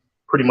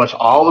pretty much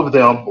all of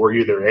them were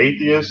either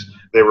atheists,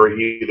 they were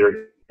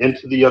either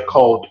into the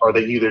occult, or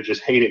they either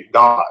just hated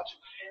God.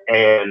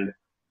 And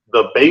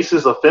the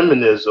basis of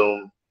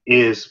feminism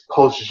is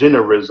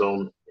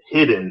postgenderism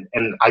hidden.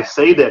 And I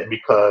say that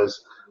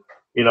because,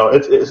 you know,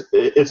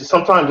 it's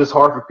sometimes it's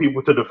hard for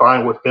people to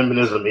define what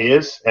feminism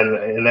is,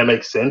 and that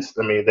makes sense.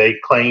 I mean, they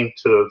claim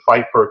to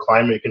fight for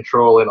climate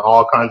control and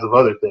all kinds of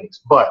other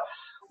things. But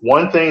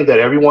one thing that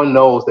everyone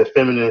knows that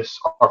feminists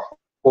are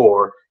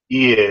for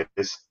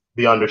is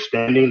the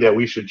understanding that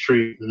we should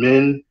treat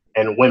men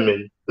and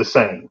women the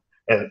same,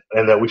 and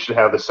that we should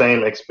have the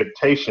same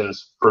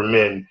expectations for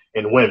men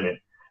and women.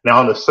 Now,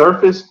 on the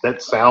surface,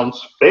 that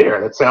sounds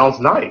fair. That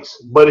sounds nice.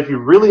 But if you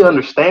really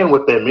understand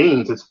what that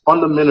means, it's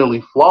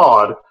fundamentally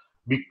flawed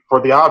for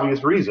the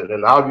obvious reason.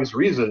 And the obvious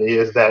reason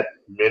is that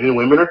men and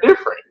women are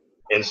different.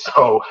 And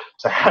so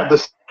to have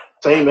the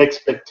same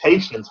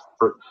expectations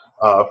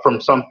from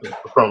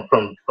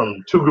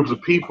two groups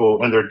of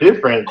people and they're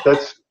different,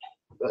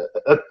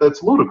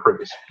 that's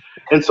ludicrous.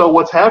 And so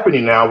what's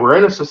happening now, we're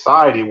in a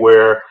society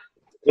where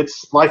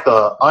it's like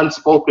a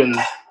unspoken,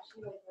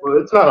 well,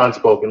 it's not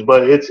unspoken,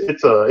 but it's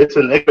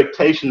an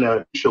expectation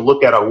that you should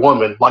look at a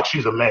woman like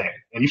she's a man,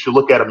 and you should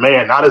look at a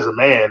man not as a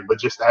man, but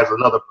just as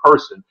another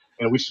person.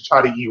 And we should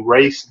try to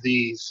erase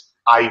these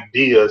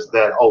ideas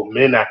that, oh,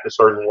 men act a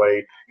certain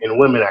way and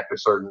women act a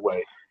certain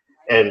way,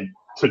 and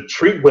to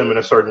treat women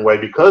a certain way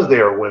because they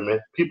are women.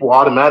 People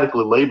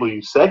automatically label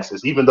you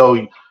sexist, even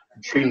though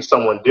treating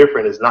someone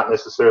different is not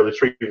necessarily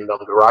treating them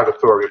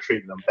derogatory or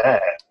treating them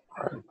bad.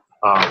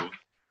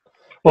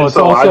 Well, it's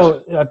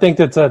also, I think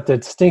that's the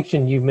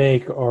distinction you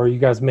make, or you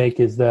guys make,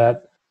 is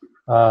that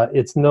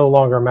it's no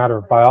longer a matter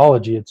of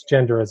biology; it's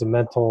gender as a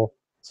mental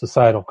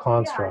societal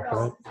construct,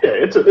 right? Yeah,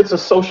 it's a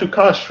social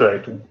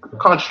construct,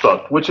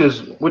 which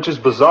is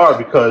bizarre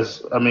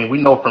because, I mean,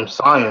 we know from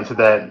science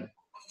that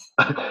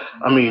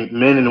I mean,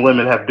 men and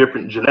women have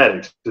different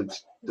genetics.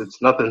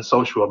 It's nothing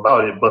social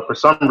about it, but for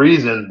some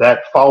reason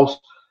that false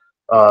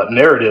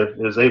narrative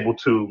is able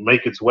to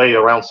make its way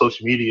around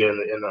social media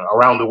and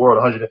around the world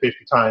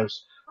 150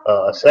 times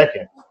a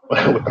second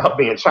without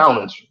being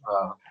challenged.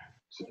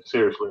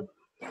 Seriously.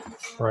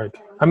 Right.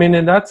 I mean,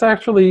 and that's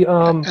actually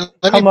come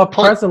up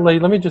presently.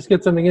 Let me just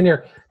get something in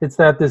here. It's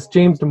that this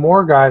James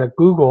Damore guy at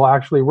Google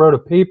actually wrote a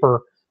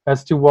paper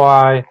as to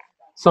why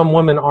some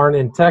women aren't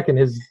in tech, and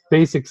his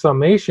basic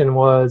summation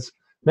was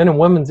men and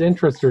women's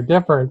interests are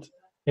different,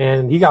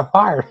 and he got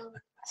fired.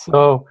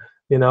 So,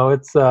 you know,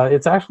 it's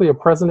actually a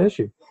present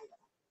issue.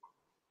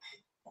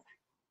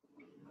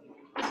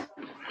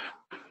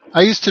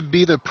 I used to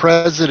be the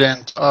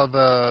president of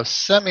a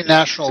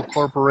semi-national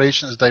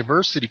corporation's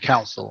diversity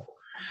council.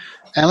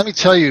 And let me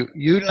tell you,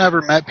 you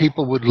never met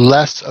people with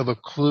less of a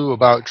clue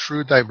about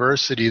true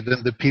diversity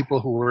than the people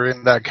who were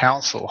in that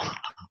council.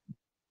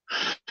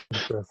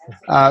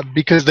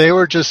 Because they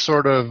were just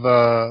sort of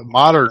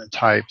modern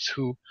types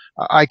who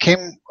I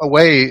came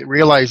away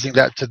realizing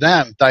that to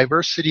them,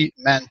 diversity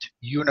meant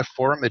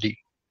uniformity.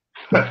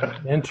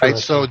 Right?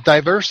 So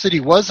diversity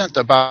wasn't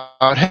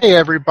about, hey,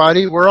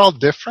 everybody, we're all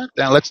different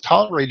and let's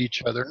tolerate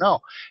each other. No,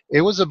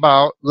 it was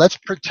about, let's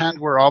pretend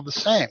we're all the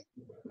same.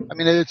 I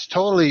mean, it's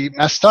totally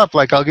messed up.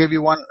 Like, I'll give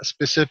you one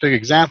specific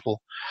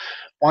example.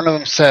 One of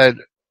them said,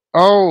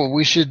 oh,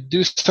 we should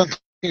do something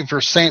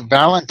for St.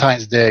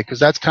 Valentine's Day because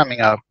that's coming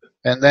up.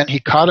 And then he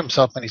caught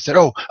himself and he said,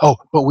 oh,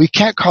 but we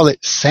can't call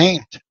it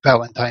Saint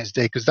Valentine's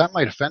Day because that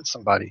might offend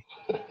somebody.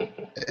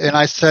 And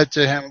I said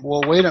to him,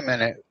 well, wait a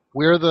minute.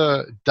 We're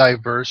the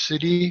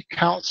Diversity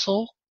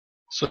Council.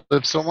 So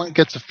if someone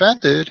gets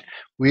offended,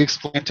 we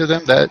explain to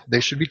them that they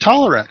should be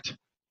tolerant.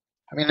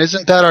 I mean,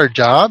 isn't that our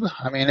job?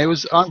 I mean, it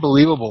was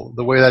unbelievable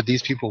the way that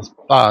these people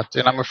thought.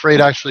 And I'm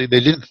afraid actually they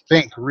didn't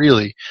think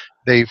really.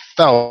 They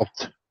felt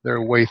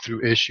their way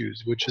through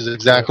issues, which is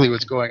exactly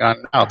what's going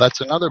on now.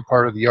 That's another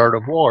part of the art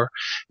of war,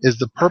 is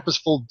the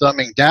purposeful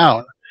dumbing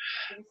down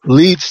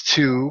leads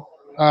to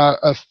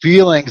a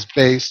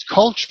feelings-based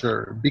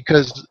culture,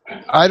 because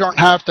I don't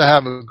have to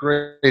have a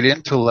great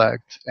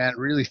intellect and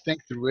really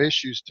think through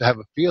issues to have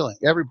a feeling.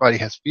 Everybody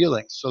has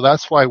feelings. So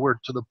that's why we're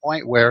to the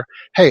point where,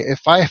 hey,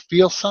 if I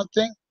feel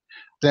something,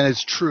 then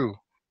it's true.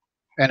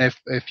 And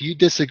if you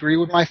disagree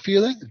with my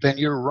feeling, then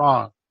you're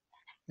wrong.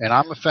 And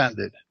I'm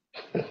offended.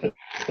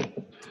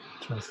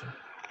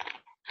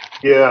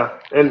 Yeah,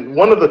 and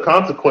one of the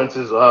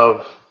consequences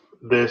of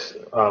this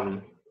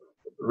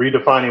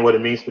redefining what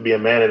it means to be a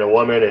man and a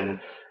woman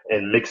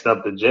and mixing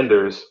up the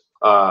genders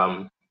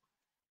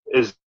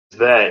is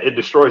that it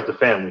destroys the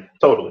family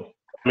totally.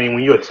 mean,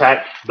 when you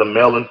attack the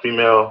male and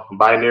female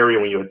binary,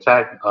 when you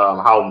attack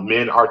how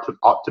men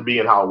ought to be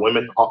and how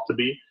women ought to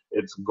be,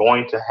 it's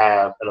going to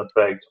have an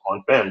effect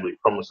on family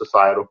from a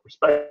societal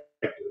perspective.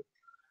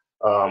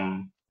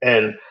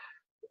 And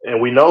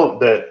we know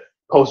that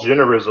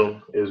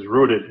postgenderism is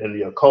rooted in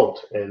the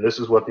occult, and this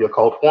is what the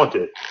occult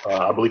wanted.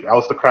 I believe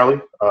Aleister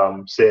Crowley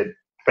said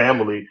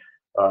family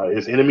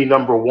is enemy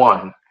number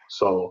one.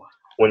 So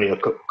when the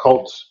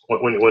occults,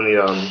 when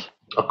the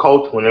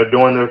occult, when they're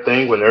doing their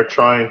thing, when they're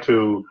trying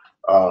to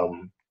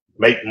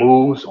make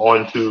moves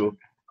onto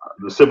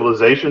the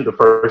civilization, the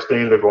first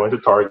thing they're going to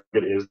target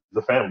is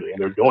the family,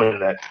 and they're doing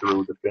that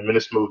through the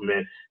feminist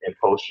movement and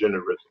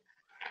postgenderism.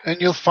 And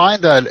you'll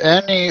find that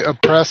any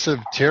oppressive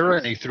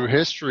tyranny through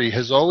history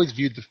has always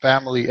viewed the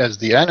family as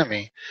the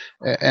enemy.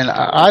 And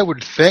I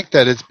would think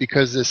that it's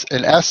because this,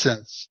 in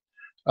essence,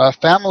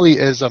 family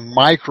is a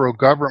micro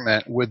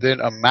government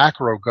within a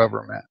macro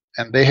government,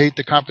 and they hate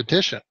the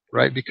competition,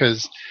 right?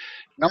 Because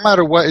no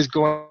matter what is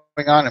going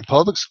on in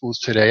public schools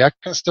today, I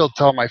can still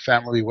tell my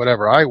family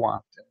whatever I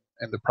want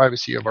in the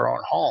privacy of our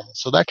own home.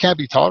 So that can't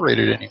be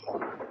tolerated anymore.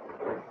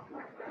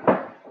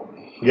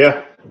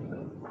 Yeah.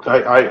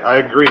 I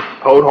agree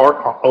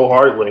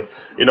wholeheartedly.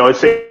 You know, it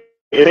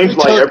seems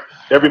like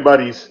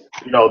everybody's,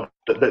 you know,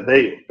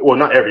 well,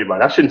 not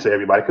everybody. I shouldn't say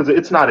everybody, because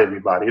it's not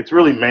everybody. It's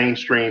really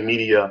mainstream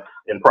media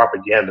and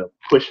propaganda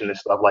pushing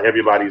this stuff like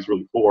everybody's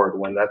really for it,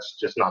 when that's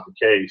just not the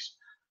case.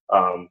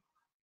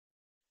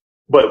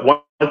 But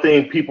one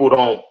thing people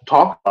don't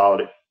talk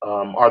about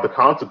are the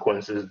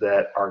consequences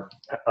that are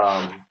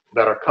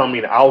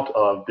coming out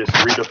of this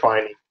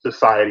redefining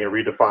society and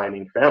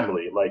redefining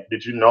family. Like,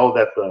 did you know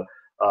that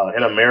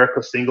in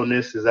America,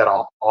 singleness is at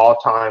an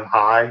all-time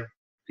high?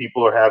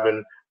 People are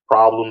having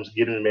problems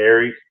getting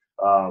married,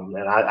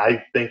 and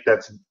I think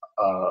that's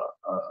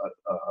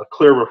a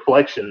clear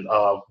reflection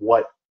of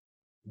what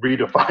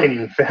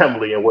redefining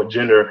family and what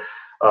gender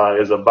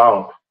is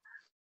about.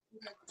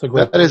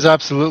 That is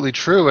absolutely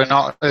true, and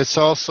it's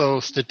also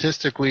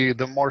statistically,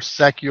 the more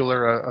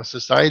secular a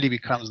society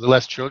becomes, the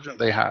less children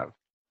they have.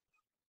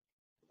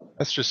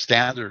 That's just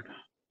standard.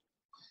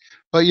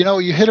 But you know,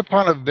 you hit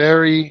upon a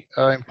very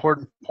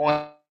important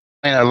point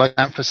I'd like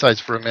to emphasize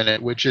for a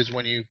minute, which is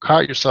when you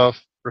caught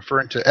yourself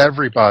referring to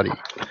everybody.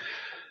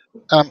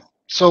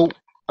 So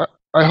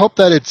I hope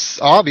that it's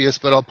obvious,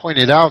 but I'll point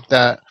it out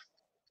that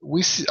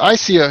I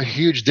see a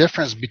huge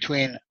difference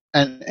between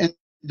an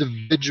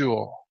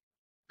individual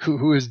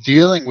who is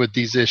dealing with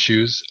these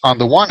issues on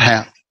the one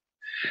hand,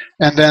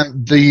 and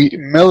then the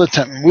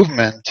militant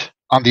movement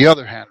on the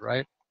other hand,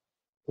 right?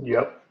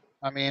 Yep.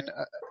 I mean,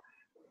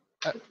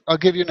 I'll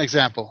give you an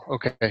example.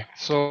 Okay,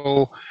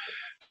 so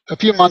a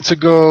few months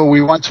ago,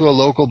 we went to a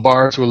local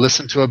bar to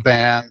listen to a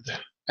band,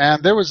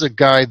 and there was a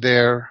guy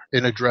there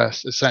in a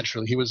dress.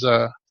 Essentially, he was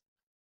a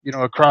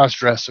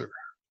cross-dresser,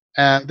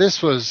 and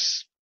this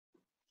was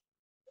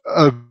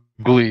ugly.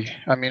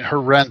 I mean,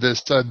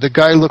 horrendous. The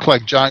guy looked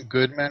like John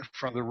Goodman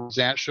from the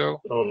Roseanne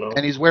Show, Oh no.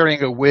 and he's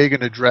wearing a wig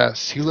and a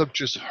dress. He looked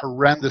just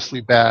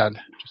horrendously bad,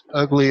 just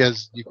ugly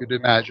as you could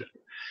imagine.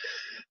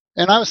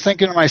 And I was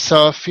thinking to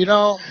myself, you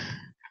know,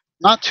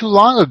 not too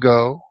long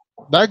ago,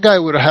 that guy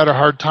would have had a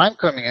hard time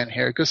coming in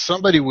here because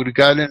somebody would have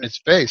gotten in his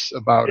face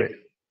about it.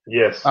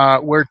 Yes.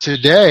 Where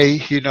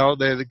today, you know,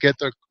 they get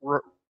the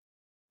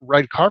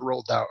red carpet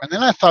rolled out. And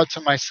then I thought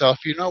to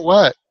myself, you know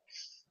what?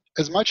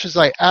 As much as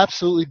I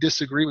absolutely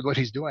disagree with what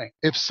he's doing,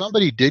 if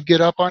somebody did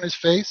get up on his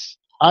face,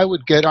 I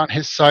would get on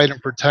his side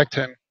and protect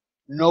him,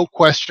 no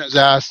questions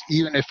asked,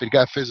 even if it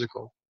got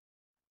physical.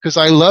 Because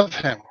I love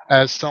him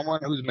as someone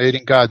who's made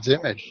in God's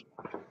image.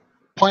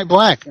 Point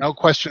blank, no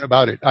question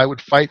about it. I would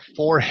fight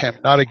for him,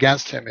 not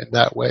against him in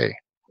that way.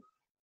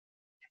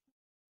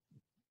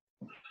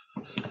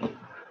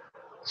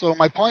 So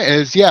my point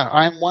is, yeah,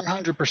 I'm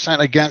 100%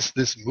 against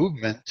this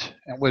movement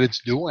and what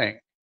it's doing.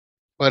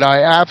 But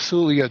I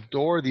absolutely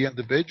adore the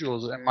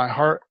individuals, and my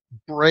heart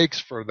breaks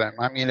for them.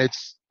 I mean,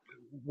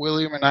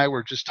 William and I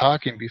were just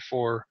talking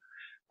before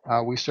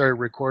we started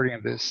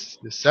recording this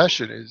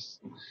session.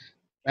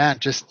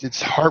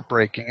 It's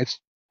heartbreaking. It's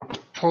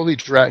totally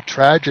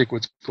tragic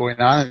what's going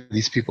on in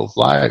these people's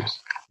lives.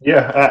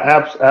 Yeah,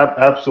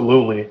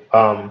 absolutely.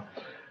 And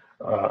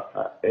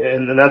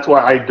that's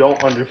why I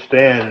don't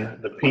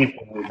understand the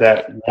people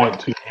that want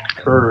to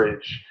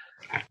encourage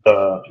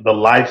the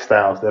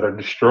lifestyles that are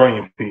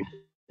destroying people.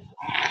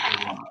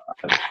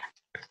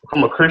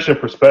 From a Christian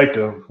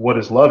perspective, what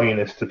is loving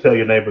is to tell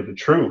your neighbor the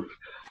truth.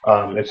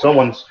 If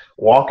someone's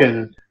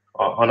walking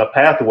on a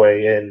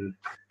pathway and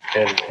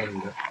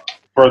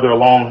further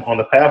along on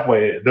the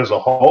pathway, there's a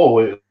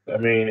hole. I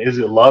mean, is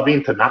it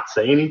loving to not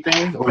say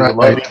anything, or is it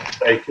loving to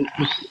say,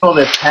 on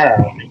that path,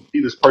 and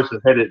see this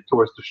person headed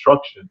towards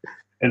destruction?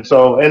 And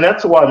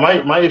that's why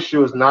my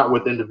issue is not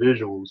with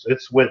individuals;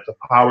 it's with the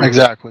powers.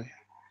 Exactly.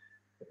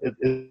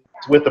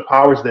 It's with the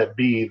powers that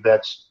be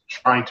that's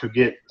trying to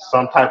get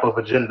some type of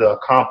agenda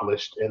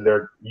accomplished, and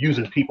they're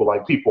using people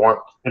like people aren't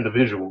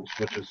individuals,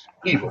 which is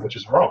evil, which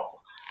is wrong.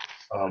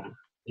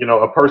 You know,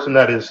 a person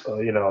that is,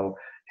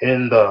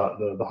 in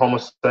the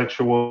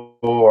homosexual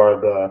or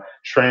the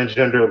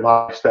transgender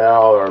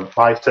lifestyle or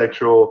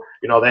bisexual,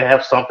 they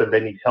have something they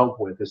need help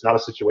with. It's not a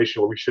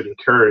situation where we should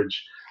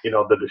encourage,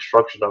 the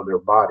destruction of their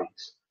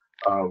bodies.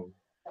 So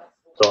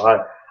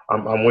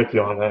I'm with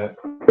you on that.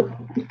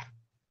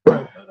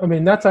 Right. I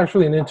mean, that's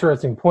actually an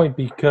interesting point,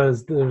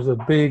 because there's a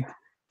big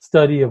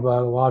study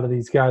about a lot of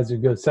these guys who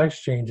go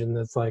sex change, and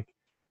it's like,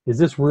 is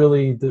this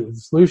really the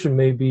solution?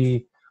 May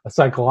be a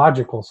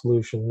psychological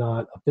solution,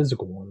 not a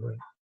physical one, right?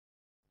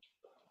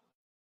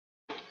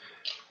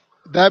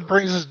 That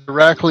brings us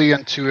directly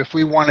into, if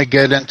we want to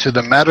get into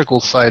the medical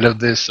side of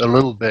this a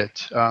little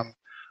bit,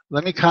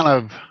 let me kind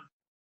of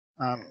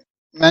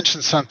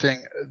mention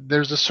something.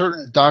 There's a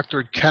certain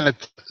Dr.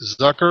 Kenneth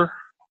Zucker,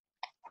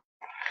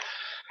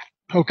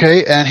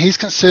 okay, and he's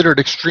considered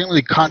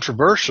extremely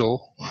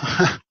controversial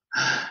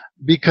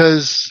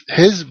because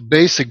his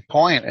basic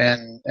point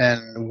in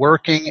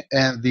working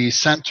in the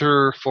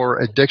Center for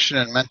Addiction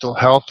and Mental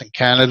Health in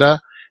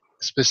Canada,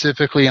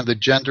 specifically in the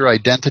Gender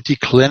Identity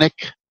Clinic,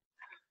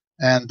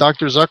 and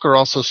Dr. Zucker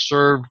also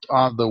served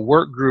on the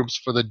work groups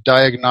for the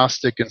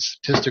Diagnostic and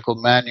Statistical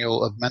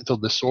Manual of Mental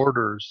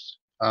Disorders,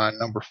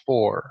 number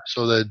 4,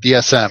 so the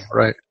DSM,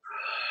 right?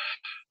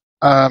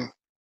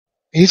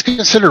 He's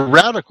considered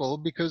radical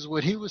because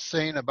what he was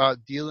saying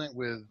about dealing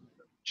with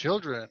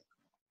children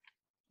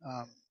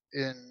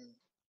in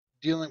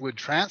dealing with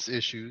trans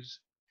issues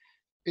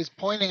is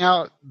pointing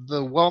out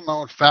the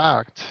well-known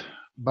fact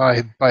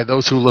by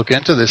those who look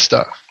into this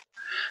stuff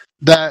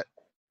that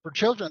for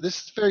children, this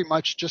is very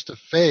much just a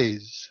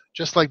phase,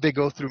 just like they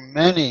go through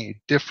many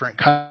different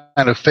kind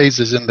of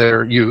phases in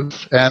their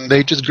youth, and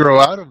they just grow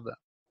out of them.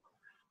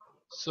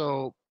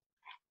 So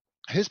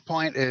his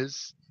point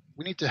is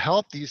we need to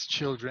help these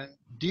children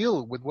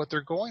deal with what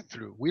they're going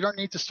through. We don't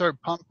need to start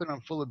pumping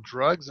them full of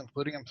drugs and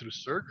putting them through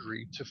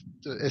surgery to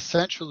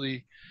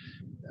essentially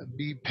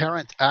be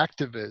parent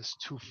activists,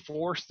 to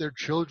force their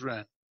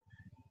children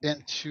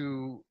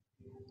into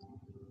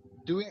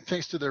doing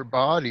things to their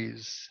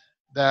bodies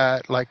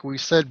that, like we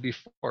said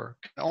before,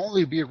 can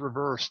only be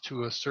reversed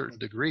to a certain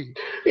degree.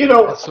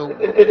 So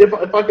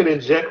if I could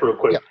inject real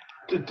quick,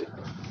 yeah.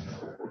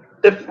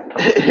 If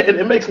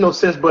it makes no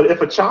sense, but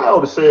if a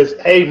child says,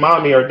 "Hey,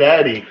 mommy or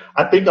daddy,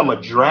 I think I'm a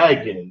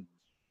dragon,"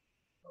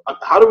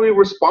 how do we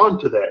respond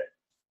to that?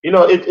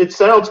 It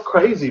sounds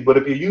crazy, but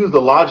if you use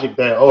the logic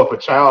that, if a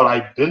child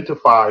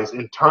identifies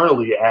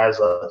internally as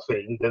a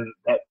thing, then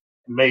that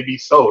may be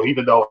so,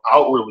 even though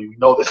outwardly we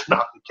know that's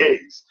not the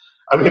case.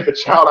 I mean, if a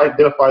child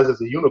identifies as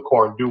a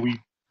unicorn, do we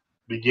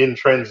begin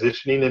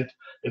transitioning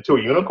into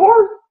a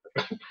unicorn?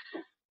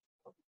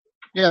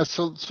 Yeah,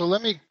 so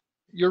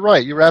you're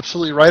right. You're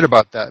absolutely right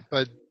about that.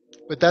 But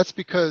that's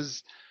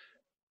because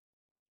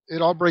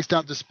it all breaks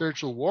down to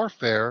spiritual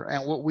warfare,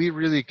 and what we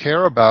really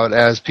care about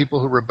as people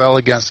who rebel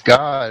against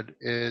God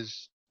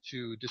is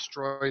to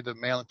destroy the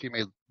male and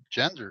female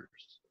genders,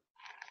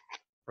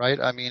 right?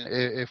 I mean,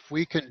 if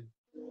we can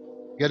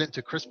get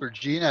into CRISPR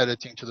gene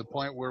editing to the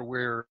point where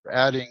we're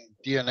adding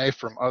DNA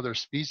from other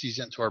species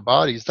into our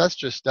bodies,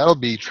 that'll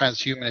be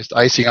transhumanist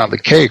icing on the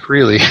cake,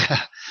 really.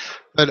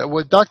 But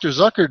what Dr.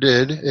 Zucker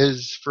did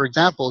is, for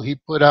example, he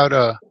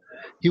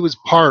was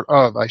part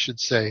of, I should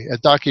say, a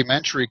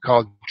documentary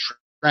called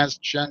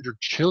Transgender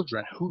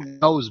Children, Who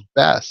Knows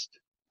Best?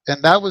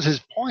 And that was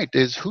his point,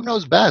 is who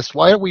knows best?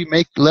 Why are we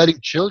letting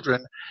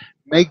children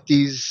make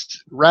these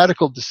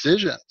radical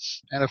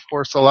decisions? And of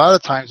course, a lot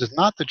of times it's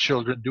not the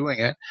children doing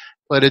it,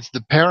 but it's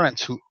the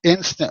parents who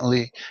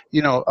instantly,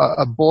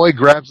 a boy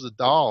grabs the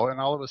doll and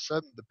all of a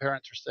sudden the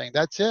parents are saying,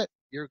 that's it,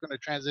 you're going to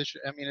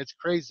transition. I mean, it's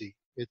crazy.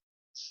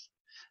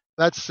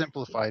 That's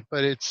simplified,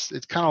 but it's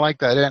kind of like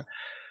that. And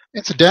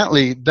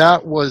incidentally,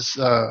 that was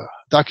a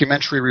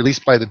documentary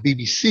released by the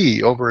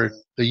BBC over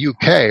in the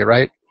UK,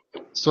 right?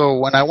 So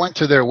when I went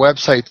to their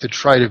website to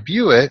try to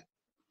view it,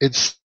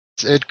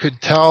 it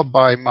could tell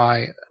by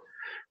my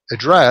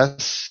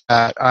address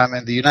that I'm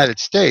in the United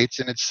States,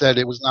 and it said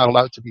it was not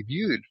allowed to be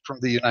viewed from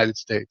the United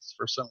States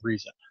for some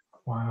reason.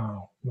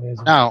 Wow.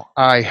 Amazing. Now,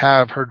 I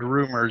have heard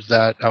rumors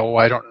that,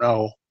 I don't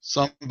know,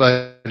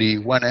 somebody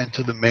went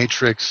into the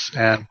Matrix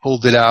and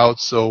pulled it out.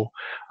 So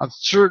on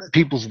certain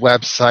people's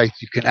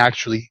websites, you can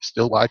actually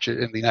still watch it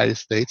in the United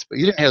States, but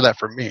you didn't hear that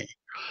from me.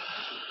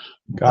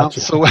 Gotcha.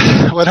 So what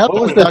happened?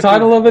 What was the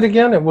title of it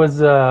again? It was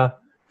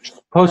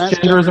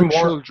Postgenderism.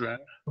 Children.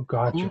 Oh,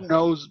 gotcha. Who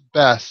knows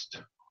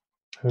best?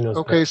 Who knows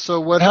Okay, best? so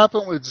what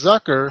happened with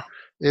Zucker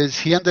is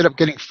he ended up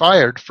getting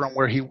fired from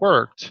where he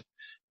worked.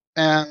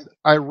 And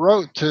I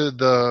wrote to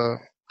the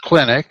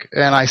clinic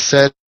and I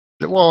said,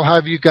 well,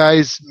 have you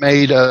guys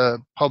made a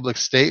public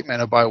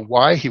statement about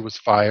why he was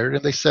fired?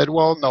 And they said,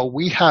 well, no,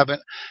 we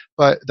haven't,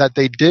 but that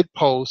they did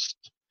post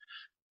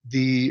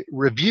the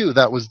review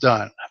that was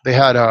done. They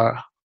had an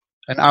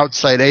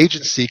outside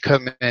agency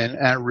come in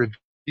and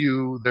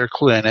review their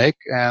clinic,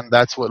 and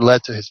that's what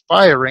led to his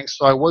firing.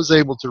 So I was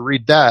able to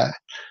read that.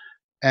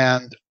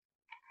 And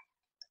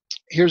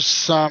here's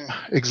some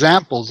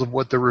examples of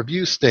what the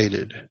review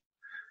stated.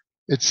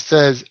 It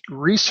says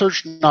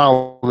research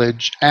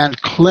knowledge and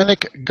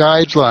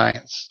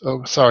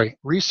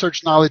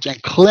research knowledge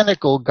and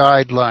clinical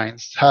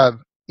guidelines have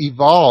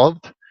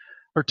evolved,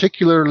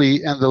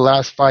 particularly in the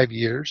last 5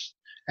 years,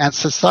 and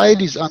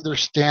society's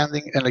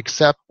understanding and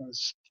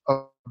acceptance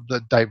of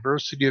the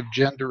diversity of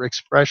gender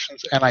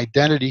expressions and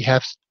identity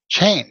have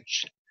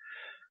changed.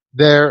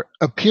 There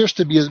appears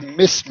to be a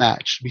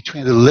mismatch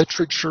between the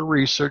literature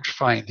research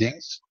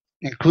findings,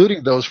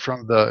 including those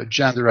from the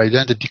Gender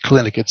Identity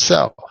Clinic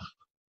itself,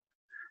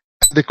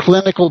 the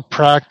clinical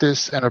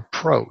practice and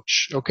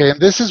approach. Okay, and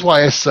this is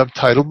why I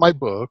subtitled my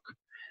book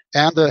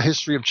and the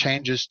history of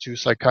changes to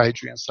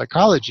psychiatry and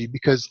psychology,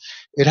 because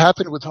it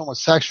happened with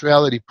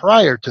homosexuality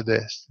prior to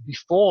this.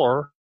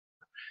 Before,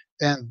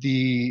 in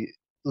the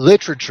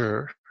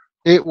literature,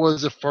 it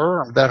was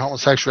affirmed that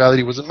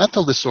homosexuality was a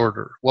mental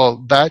disorder.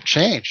 Well, that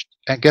changed.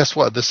 And guess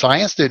what? The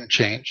science didn't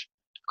change.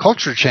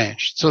 Culture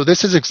changed. So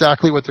this is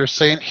exactly what they're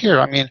saying here.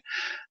 I mean,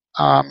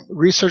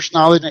 research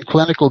knowledge and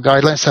clinical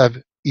guidelines have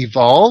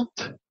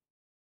evolved.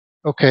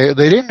 Okay,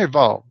 they didn't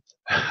evolve.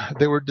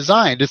 They were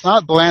designed. It's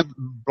not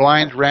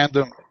blind,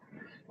 random,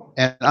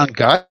 and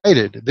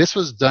unguided. This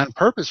was done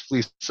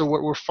purposefully. So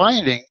what we're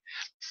finding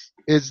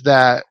is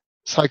that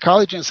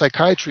psychology and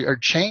psychiatry are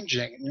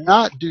changing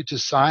not due to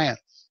science,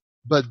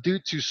 but due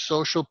to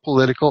social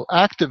political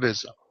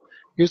activism.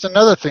 Here's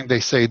another thing they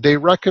say. They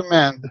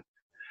recommend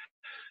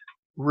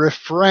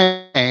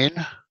refrain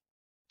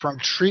from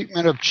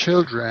treatment of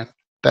children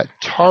that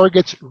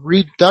targets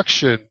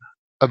reduction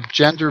of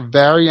gender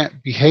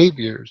variant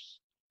behaviors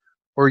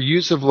or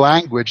use of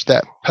language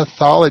that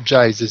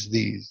pathologizes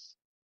these.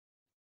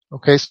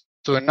 Okay,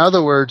 so in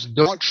other words,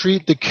 don't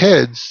treat the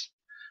kids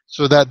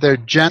so that their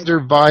gender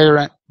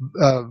variant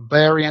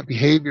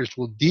behaviors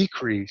will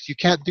decrease. You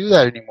can't do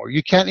that anymore.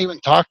 You can't even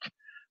talk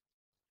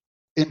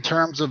in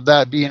terms of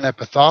that being a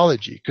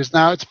pathology, because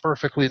now it's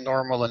perfectly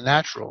normal and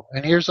natural.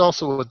 And here's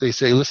also what they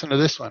say. Listen to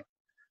this one.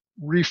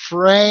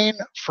 Refrain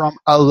from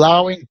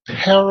allowing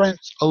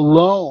parents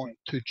alone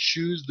to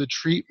choose the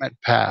treatment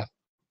path.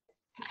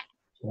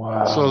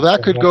 Wow. So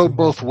that could go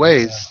both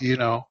ways, you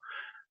know.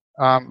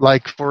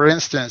 Like, for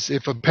instance,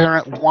 if a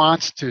parent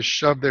wants to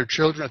shove their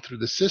children through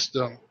the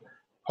system,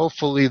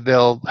 hopefully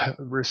they'll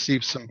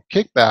receive some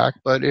kickback.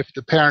 But if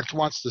the parent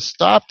wants to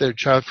stop their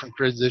child from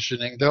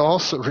transitioning, they'll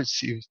also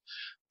receive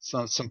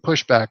some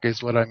pushback,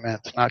 is what I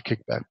meant, not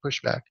kickback,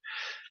 pushback.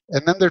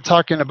 And then they're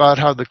talking about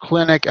how the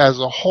clinic as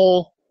a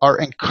whole are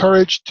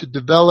encouraged to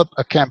develop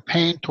a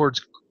campaign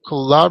towards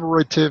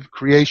collaborative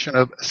creation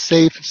of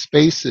safe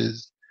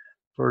spaces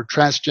for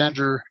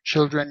transgender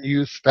children,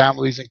 youth,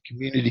 families, and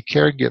community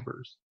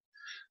caregivers.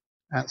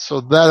 And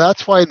so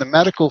that's why in the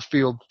medical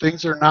field,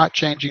 things are not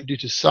changing due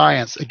to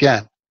science.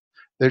 Again,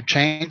 they're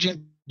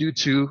changing due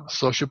to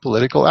social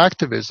political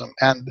activism.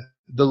 And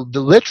the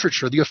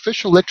literature, the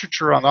official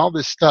literature on all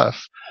this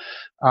stuff,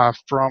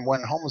 from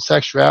when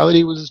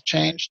homosexuality was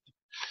changed,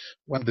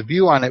 when the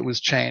view on it was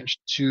changed,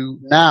 to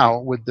now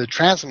with the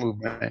trans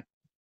movement,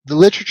 the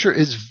literature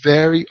is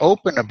very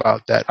open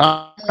about that.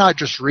 I'm not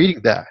just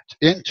reading that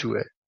into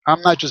it.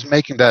 I'm not just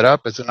making that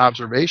up as an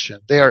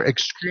observation. They are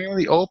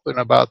extremely open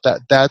about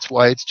that. That's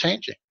why it's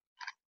changing.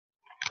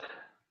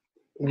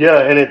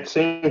 Yeah, and it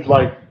seems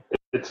like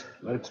it's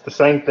the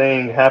same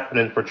thing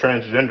happening for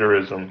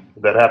transgenderism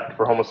that happened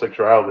for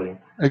homosexuality.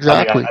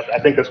 Exactly. I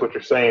think that's what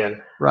you're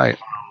saying. Right.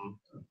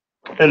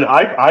 And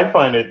I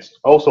find it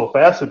also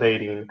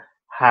fascinating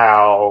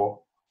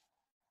how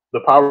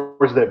the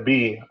powers that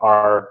be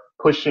are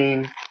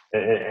pushing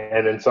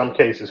and in some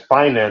cases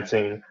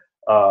financing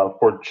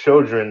for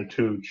children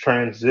to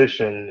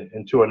transition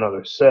into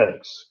another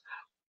sex,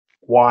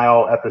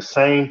 while at the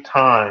same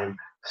time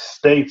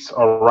states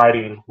are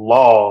writing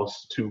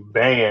laws to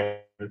ban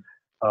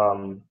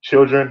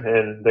children,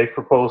 and they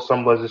propose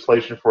some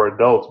legislation for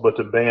adults, but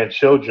to ban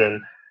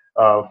children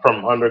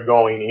from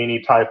undergoing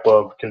any type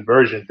of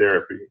conversion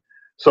therapy.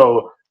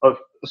 So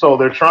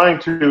they're trying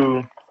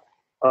to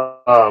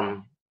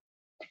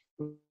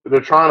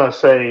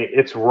say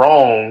it's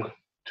wrong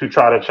to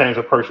try to change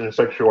a person's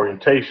sexual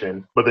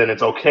orientation, but then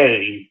it's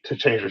okay to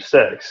change your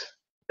sex.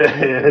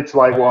 And it's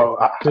like, well,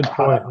 good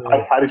point.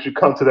 How did you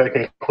come to that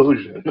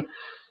conclusion?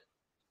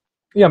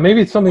 Yeah,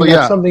 maybe it's something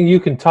that's something you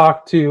can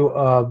talk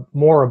to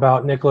more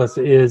about, Nicholas,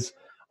 is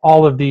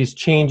all of these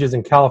changes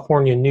in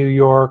California, New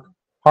York,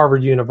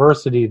 Harvard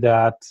University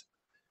that,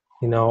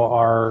 you know,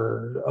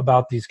 are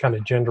about these kind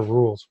of gender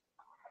rules.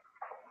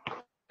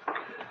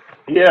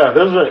 Yeah,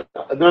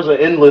 there's an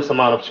endless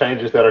amount of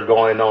changes that are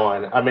going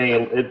on. I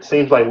mean, it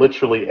seems like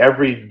literally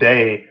every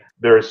day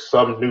there's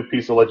some new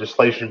piece of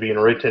legislation being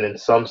written in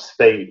some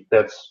state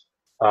that's,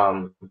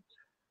 you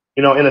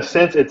know, in a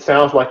sense, it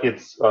sounds like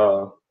it's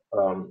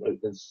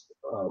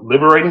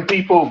liberating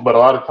people, but a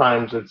lot of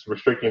times it's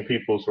restricting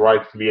people's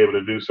rights to be able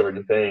to do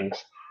certain things.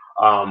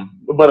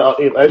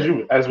 But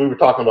as we were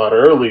talking about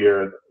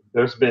earlier,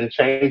 there's been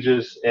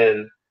changes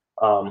in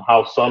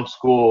how some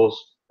schools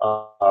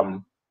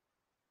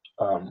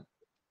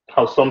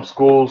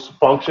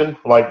function.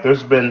 Like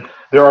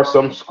there are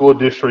some school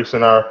districts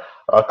in our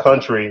a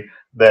country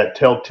that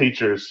tell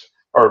teachers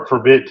or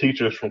forbid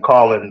teachers from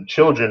calling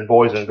children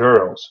boys and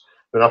girls.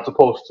 They're not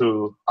supposed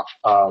to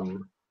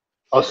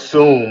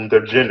assume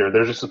their gender.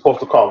 They're just supposed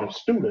to call them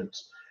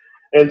students.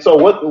 And so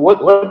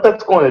what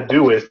that's going to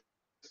do is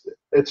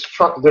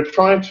they're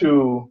trying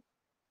to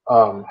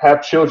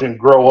have children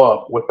grow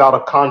up without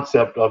a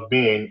concept of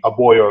being a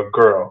boy or a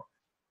girl.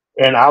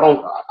 And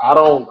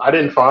I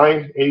didn't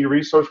find any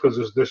research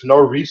because there's no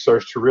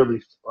research to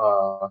really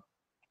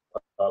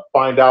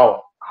find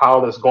out how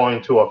that's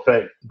going to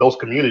affect those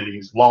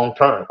communities long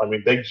term. I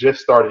mean, they just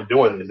started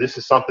doing this. This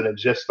is something that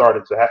just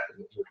started to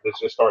happen. This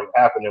just started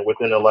happening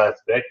within the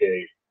last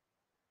decade.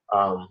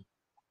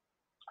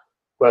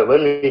 But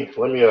let me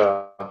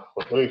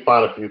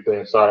find a few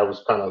things. Sorry, I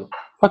was kind of.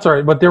 That's all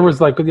right. But there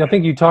was I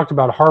think you talked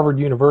about Harvard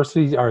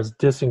University are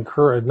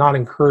not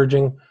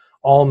encouraging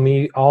all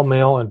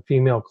male and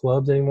female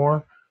clubs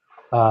anymore.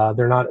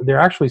 They're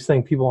actually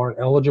saying people aren't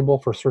eligible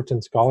for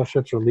certain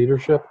scholarships or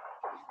leadership.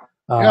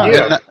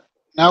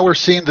 Now we're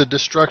seeing the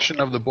destruction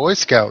of the Boy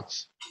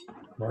Scouts.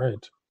 Right.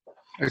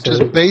 It's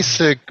just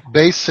basic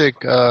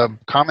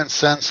common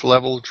sense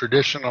level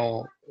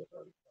traditional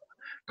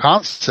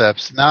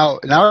concepts.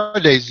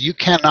 Nowadays, you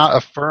cannot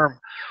affirm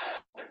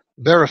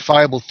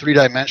verifiable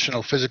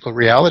three-dimensional physical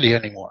reality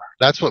anymore.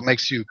 That's what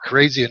makes you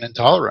crazy and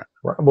intolerant.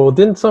 Well,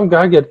 didn't some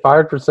guy get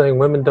fired for saying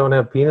women don't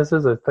have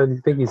penises?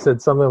 I think he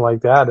said something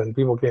like that, and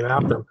people came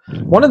after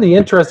him. One of the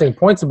interesting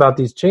points about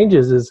these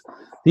changes is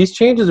these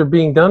changes are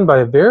being done by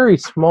a very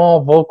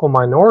small vocal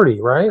minority,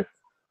 right?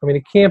 I mean,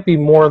 it can't be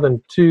more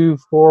than 2,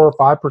 4,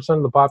 5%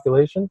 of the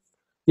population,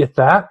 if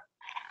that.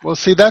 Well,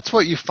 see, that's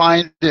what you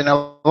find in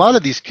a lot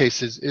of these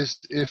cases is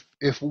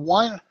if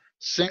one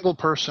single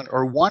person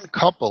or one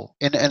couple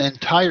in an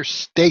entire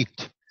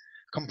state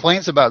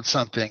complains about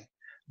something,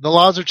 the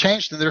laws are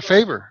changed in their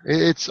favor.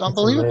 It's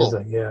unbelievable.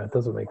 Amazing. Yeah, it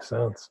doesn't make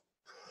sense.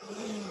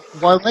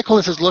 While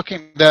Nicholas is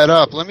looking that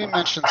up, let me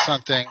mention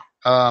something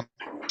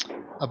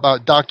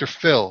about Dr.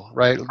 Phil,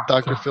 right?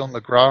 Dr. Phil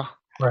McGraw.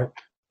 Right.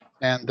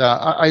 And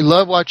I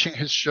love watching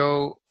his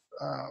show.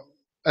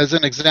 As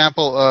an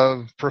example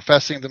of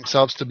professing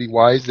themselves to be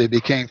wise, they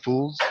became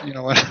fools. You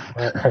know what?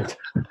 Right.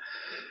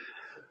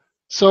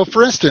 So,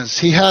 for instance,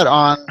 he had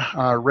on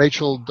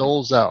Rachel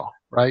Dolezal,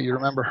 right? You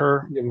remember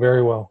her? Yeah,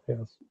 very well,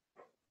 yes.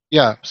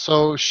 Yeah,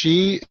 so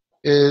she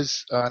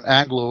is an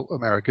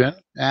Anglo-American,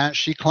 and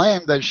she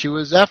claimed that she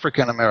was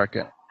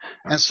African-American.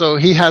 And so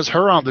he has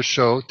her on the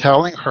show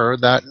telling her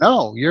that,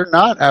 no, you're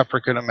not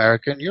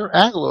African-American, you're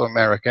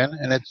Anglo-American,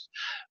 and it's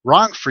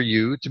wrong for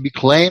you to be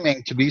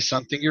claiming to be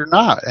something you're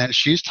not. And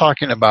she's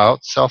talking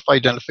about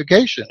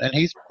self-identification, and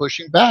he's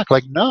pushing back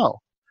like, no,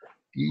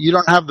 you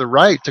don't have the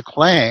right to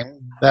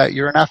claim that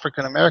you're an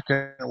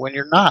African-American when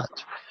you're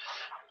not.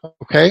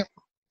 Okay?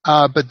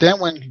 But then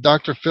when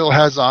Dr. Phil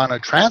has on a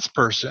trans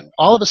person,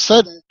 all of a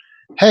sudden,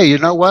 hey, you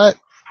know what?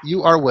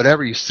 You are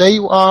whatever you say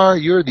you are.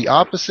 You're the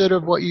opposite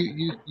of what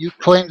you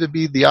claim to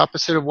be the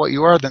opposite of what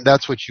you are, then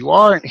that's what you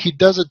are. And he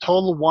does a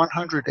total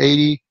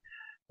 180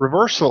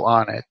 reversal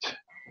on it.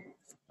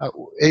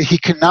 He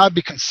cannot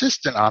be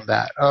consistent on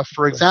that.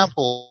 For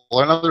example,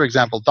 another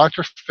example,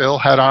 Dr. Phil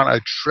had on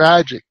a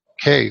tragic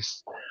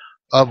case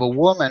of a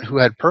woman who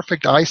had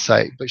perfect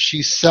eyesight, but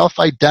she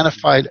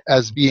self-identified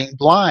as being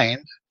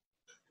blind.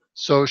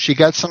 So she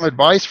got some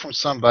advice from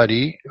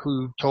somebody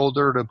who told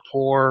her to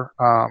pour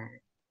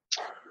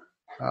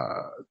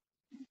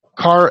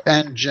car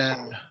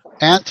engine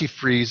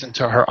antifreeze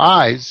into her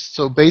eyes.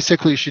 So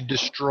basically she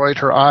destroyed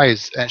her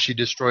eyes and she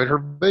destroyed her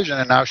vision,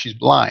 and now she's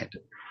blind.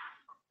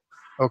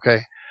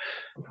 Okay.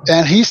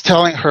 And he's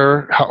telling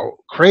her how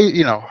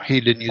crazy,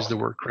 he didn't use the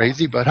word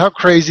crazy, but how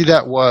crazy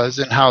that was,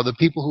 and how the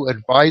people who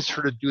advised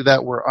her to do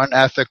that were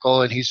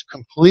unethical, and he's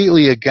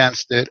completely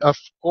against it, of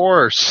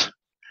course.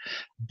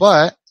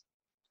 But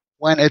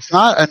when it's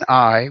not an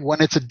eye,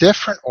 when it's a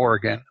different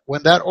organ,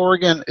 when that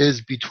organ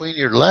is between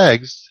your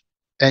legs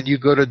and you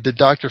go to the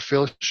Dr.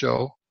 Phil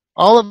show,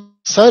 all of a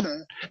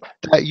sudden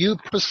that you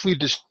purposely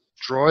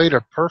destroyed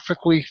a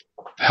perfectly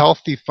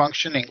healthy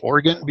functioning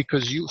organ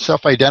because you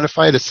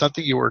self-identified as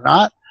something you were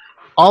not,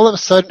 all of a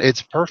sudden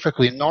it's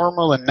perfectly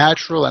normal and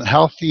natural and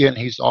healthy, and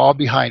he's all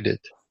behind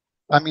it.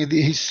 I mean,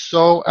 he's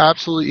so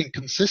absolutely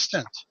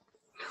inconsistent.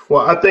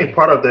 Well, I think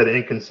part of that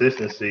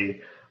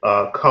inconsistency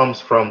comes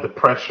from the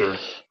pressure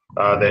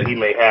that he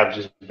may have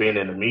just being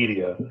in the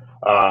media.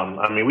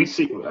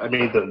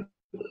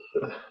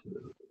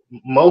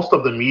 Most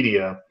of the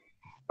media,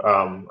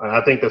 and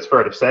I think that's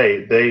fair to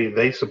say,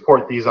 they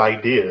support these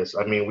ideas.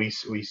 I mean, we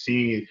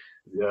see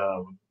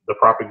the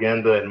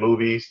propaganda in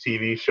movies,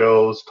 TV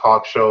shows,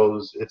 talk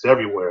shows. It's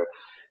everywhere.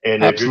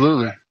 And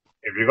absolutely.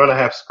 If you're going to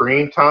have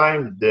screen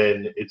time,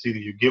 then it's either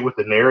you get with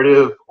the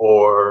narrative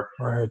or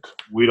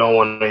we don't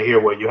want to hear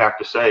what you have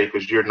to say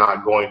because you're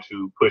not going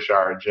to push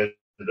our agenda.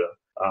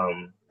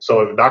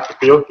 So if Dr.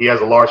 Phil, he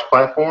has a large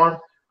platform,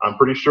 I'm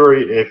pretty sure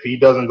if he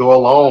doesn't go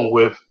along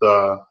with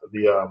the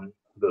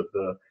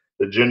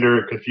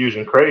gender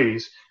confusion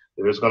craze,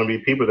 there's going to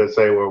be people that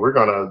say, well, we're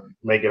going to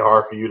make it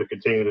hard for you to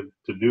continue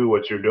to do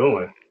what you're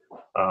doing.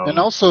 And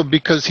also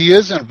because he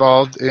is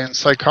involved in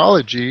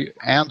psychology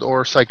and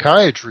or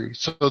psychiatry.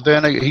 So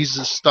then he's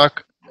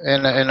stuck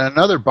in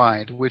another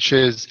bind, which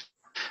is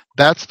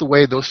that's the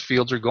way those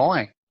fields are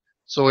going.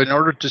 So in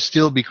order to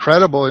still be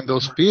credible in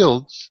those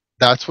fields,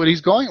 that's what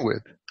he's going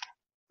with.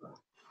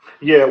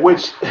 Yeah,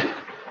 which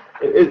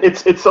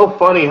it's so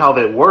funny how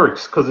that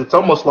works, because it's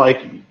almost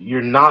like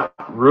you're not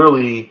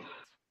really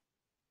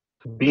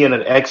being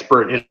an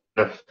expert in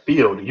a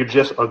field. You're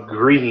just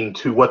agreeing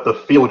to what the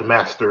field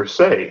masters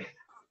say.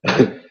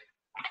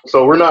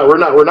 So we're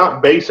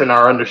not basing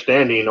our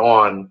understanding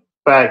on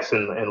facts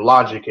and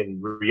logic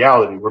and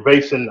reality. We're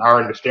basing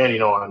our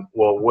understanding on,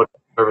 well,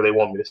 whatever they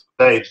want me to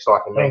say, so I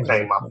can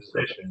maintain my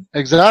position.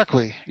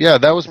 Exactly. Yeah,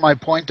 that was my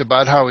point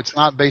about how it's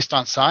not based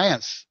on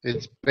science.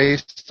 It's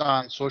based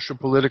on social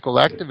political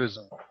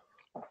activism.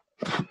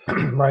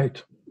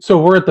 Right.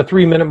 So we're at the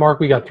 3-minute mark.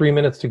 We got 3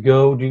 minutes to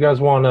go. Do you guys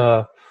want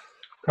to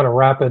kind of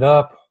wrap it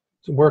up?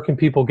 So where can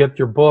people get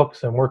your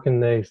books, and where can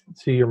they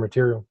see your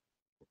material?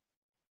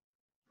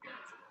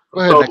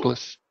 Go ahead,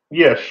 Nicholas.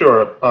 Yeah,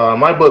 sure.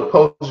 My book,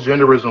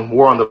 Postgenderism,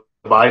 War on the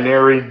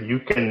Binary, you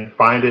can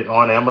find it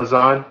on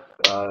Amazon.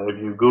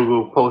 If you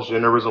Google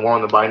Postgenderism, War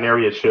on the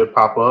Binary, it should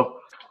pop up.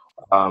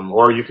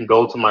 Or you can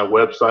go to my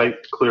website,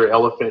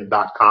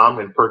 clearelephant.com,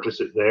 and purchase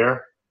it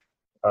there.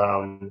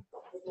 And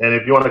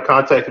if you want to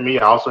contact me,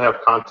 I also have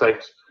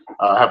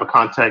a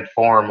contact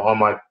form on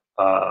my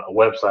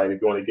website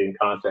if you want to get in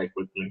contact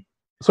with me.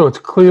 So it's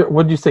clear.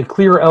 What did you say?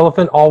 Clear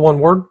Elephant, all one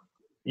word?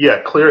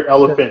 Yeah,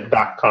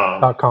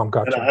 clearelephant.com.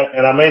 Gotcha.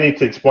 And I may need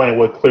to explain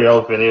what Clear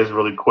Elephant is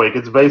really quick.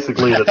 It's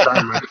basically the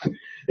term.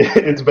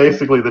 It's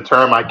basically the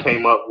term I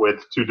came up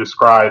with to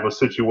describe a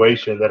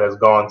situation that has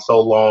gone so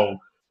long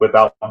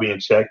without being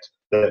checked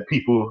that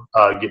people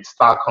get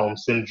Stockholm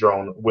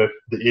syndrome with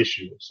the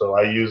issue. So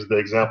I use the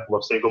example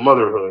of single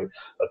motherhood.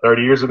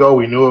 30 years ago,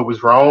 we knew it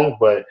was wrong,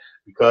 but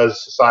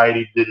because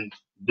society didn't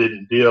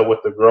deal with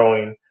the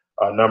growing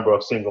number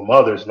of single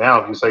mothers.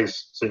 Now, if you say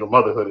single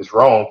motherhood is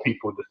wrong,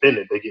 people defend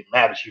it. They get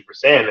mad at you for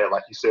saying that,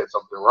 like you said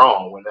something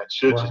wrong, when that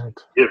should just be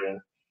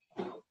given.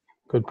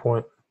 Good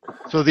point.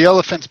 So the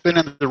elephant's been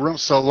in the room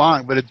so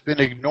long, but it's been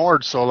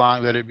ignored so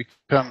long that it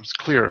becomes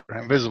clear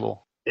and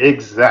visible.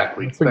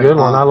 Exactly. That's a good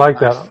one. I like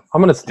that.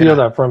 I'm going to steal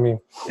that from you.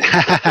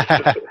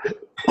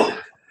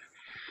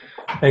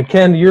 And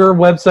Ken, your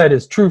website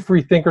is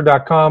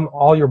truefreethinker.com.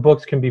 All your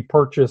books can be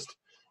purchased,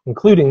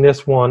 including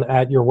this one,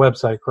 at your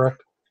website,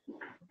 correct?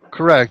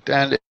 Correct.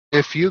 And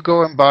if you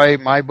go and buy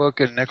my book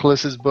and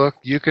Nicholas's book,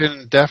 you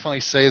can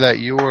definitely say that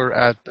you were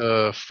at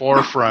the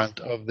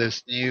forefront of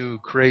this new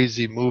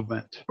crazy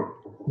movement.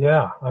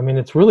 Yeah, I mean,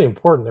 it's really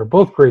important. They're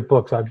both great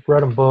books. I've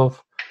read them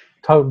both.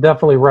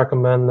 Definitely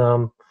recommend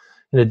them,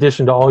 in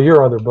addition to all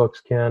your other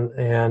books, Ken.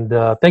 And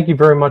thank you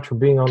very much for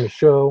being on the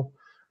show.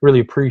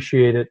 Really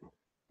appreciate it.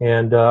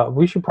 And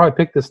we should probably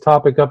pick this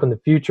topic up in the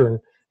future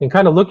and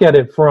kind of look at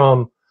it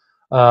from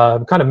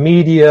kind of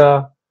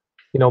media,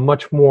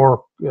 much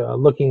more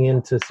looking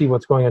into see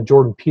what's going on,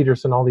 Jordan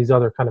Peterson, all these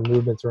other kind of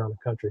movements around the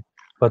country.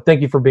 But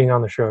thank you for being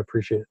on the show. I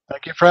appreciate it.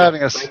 Thank you for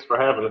having us. Thanks for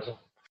having us.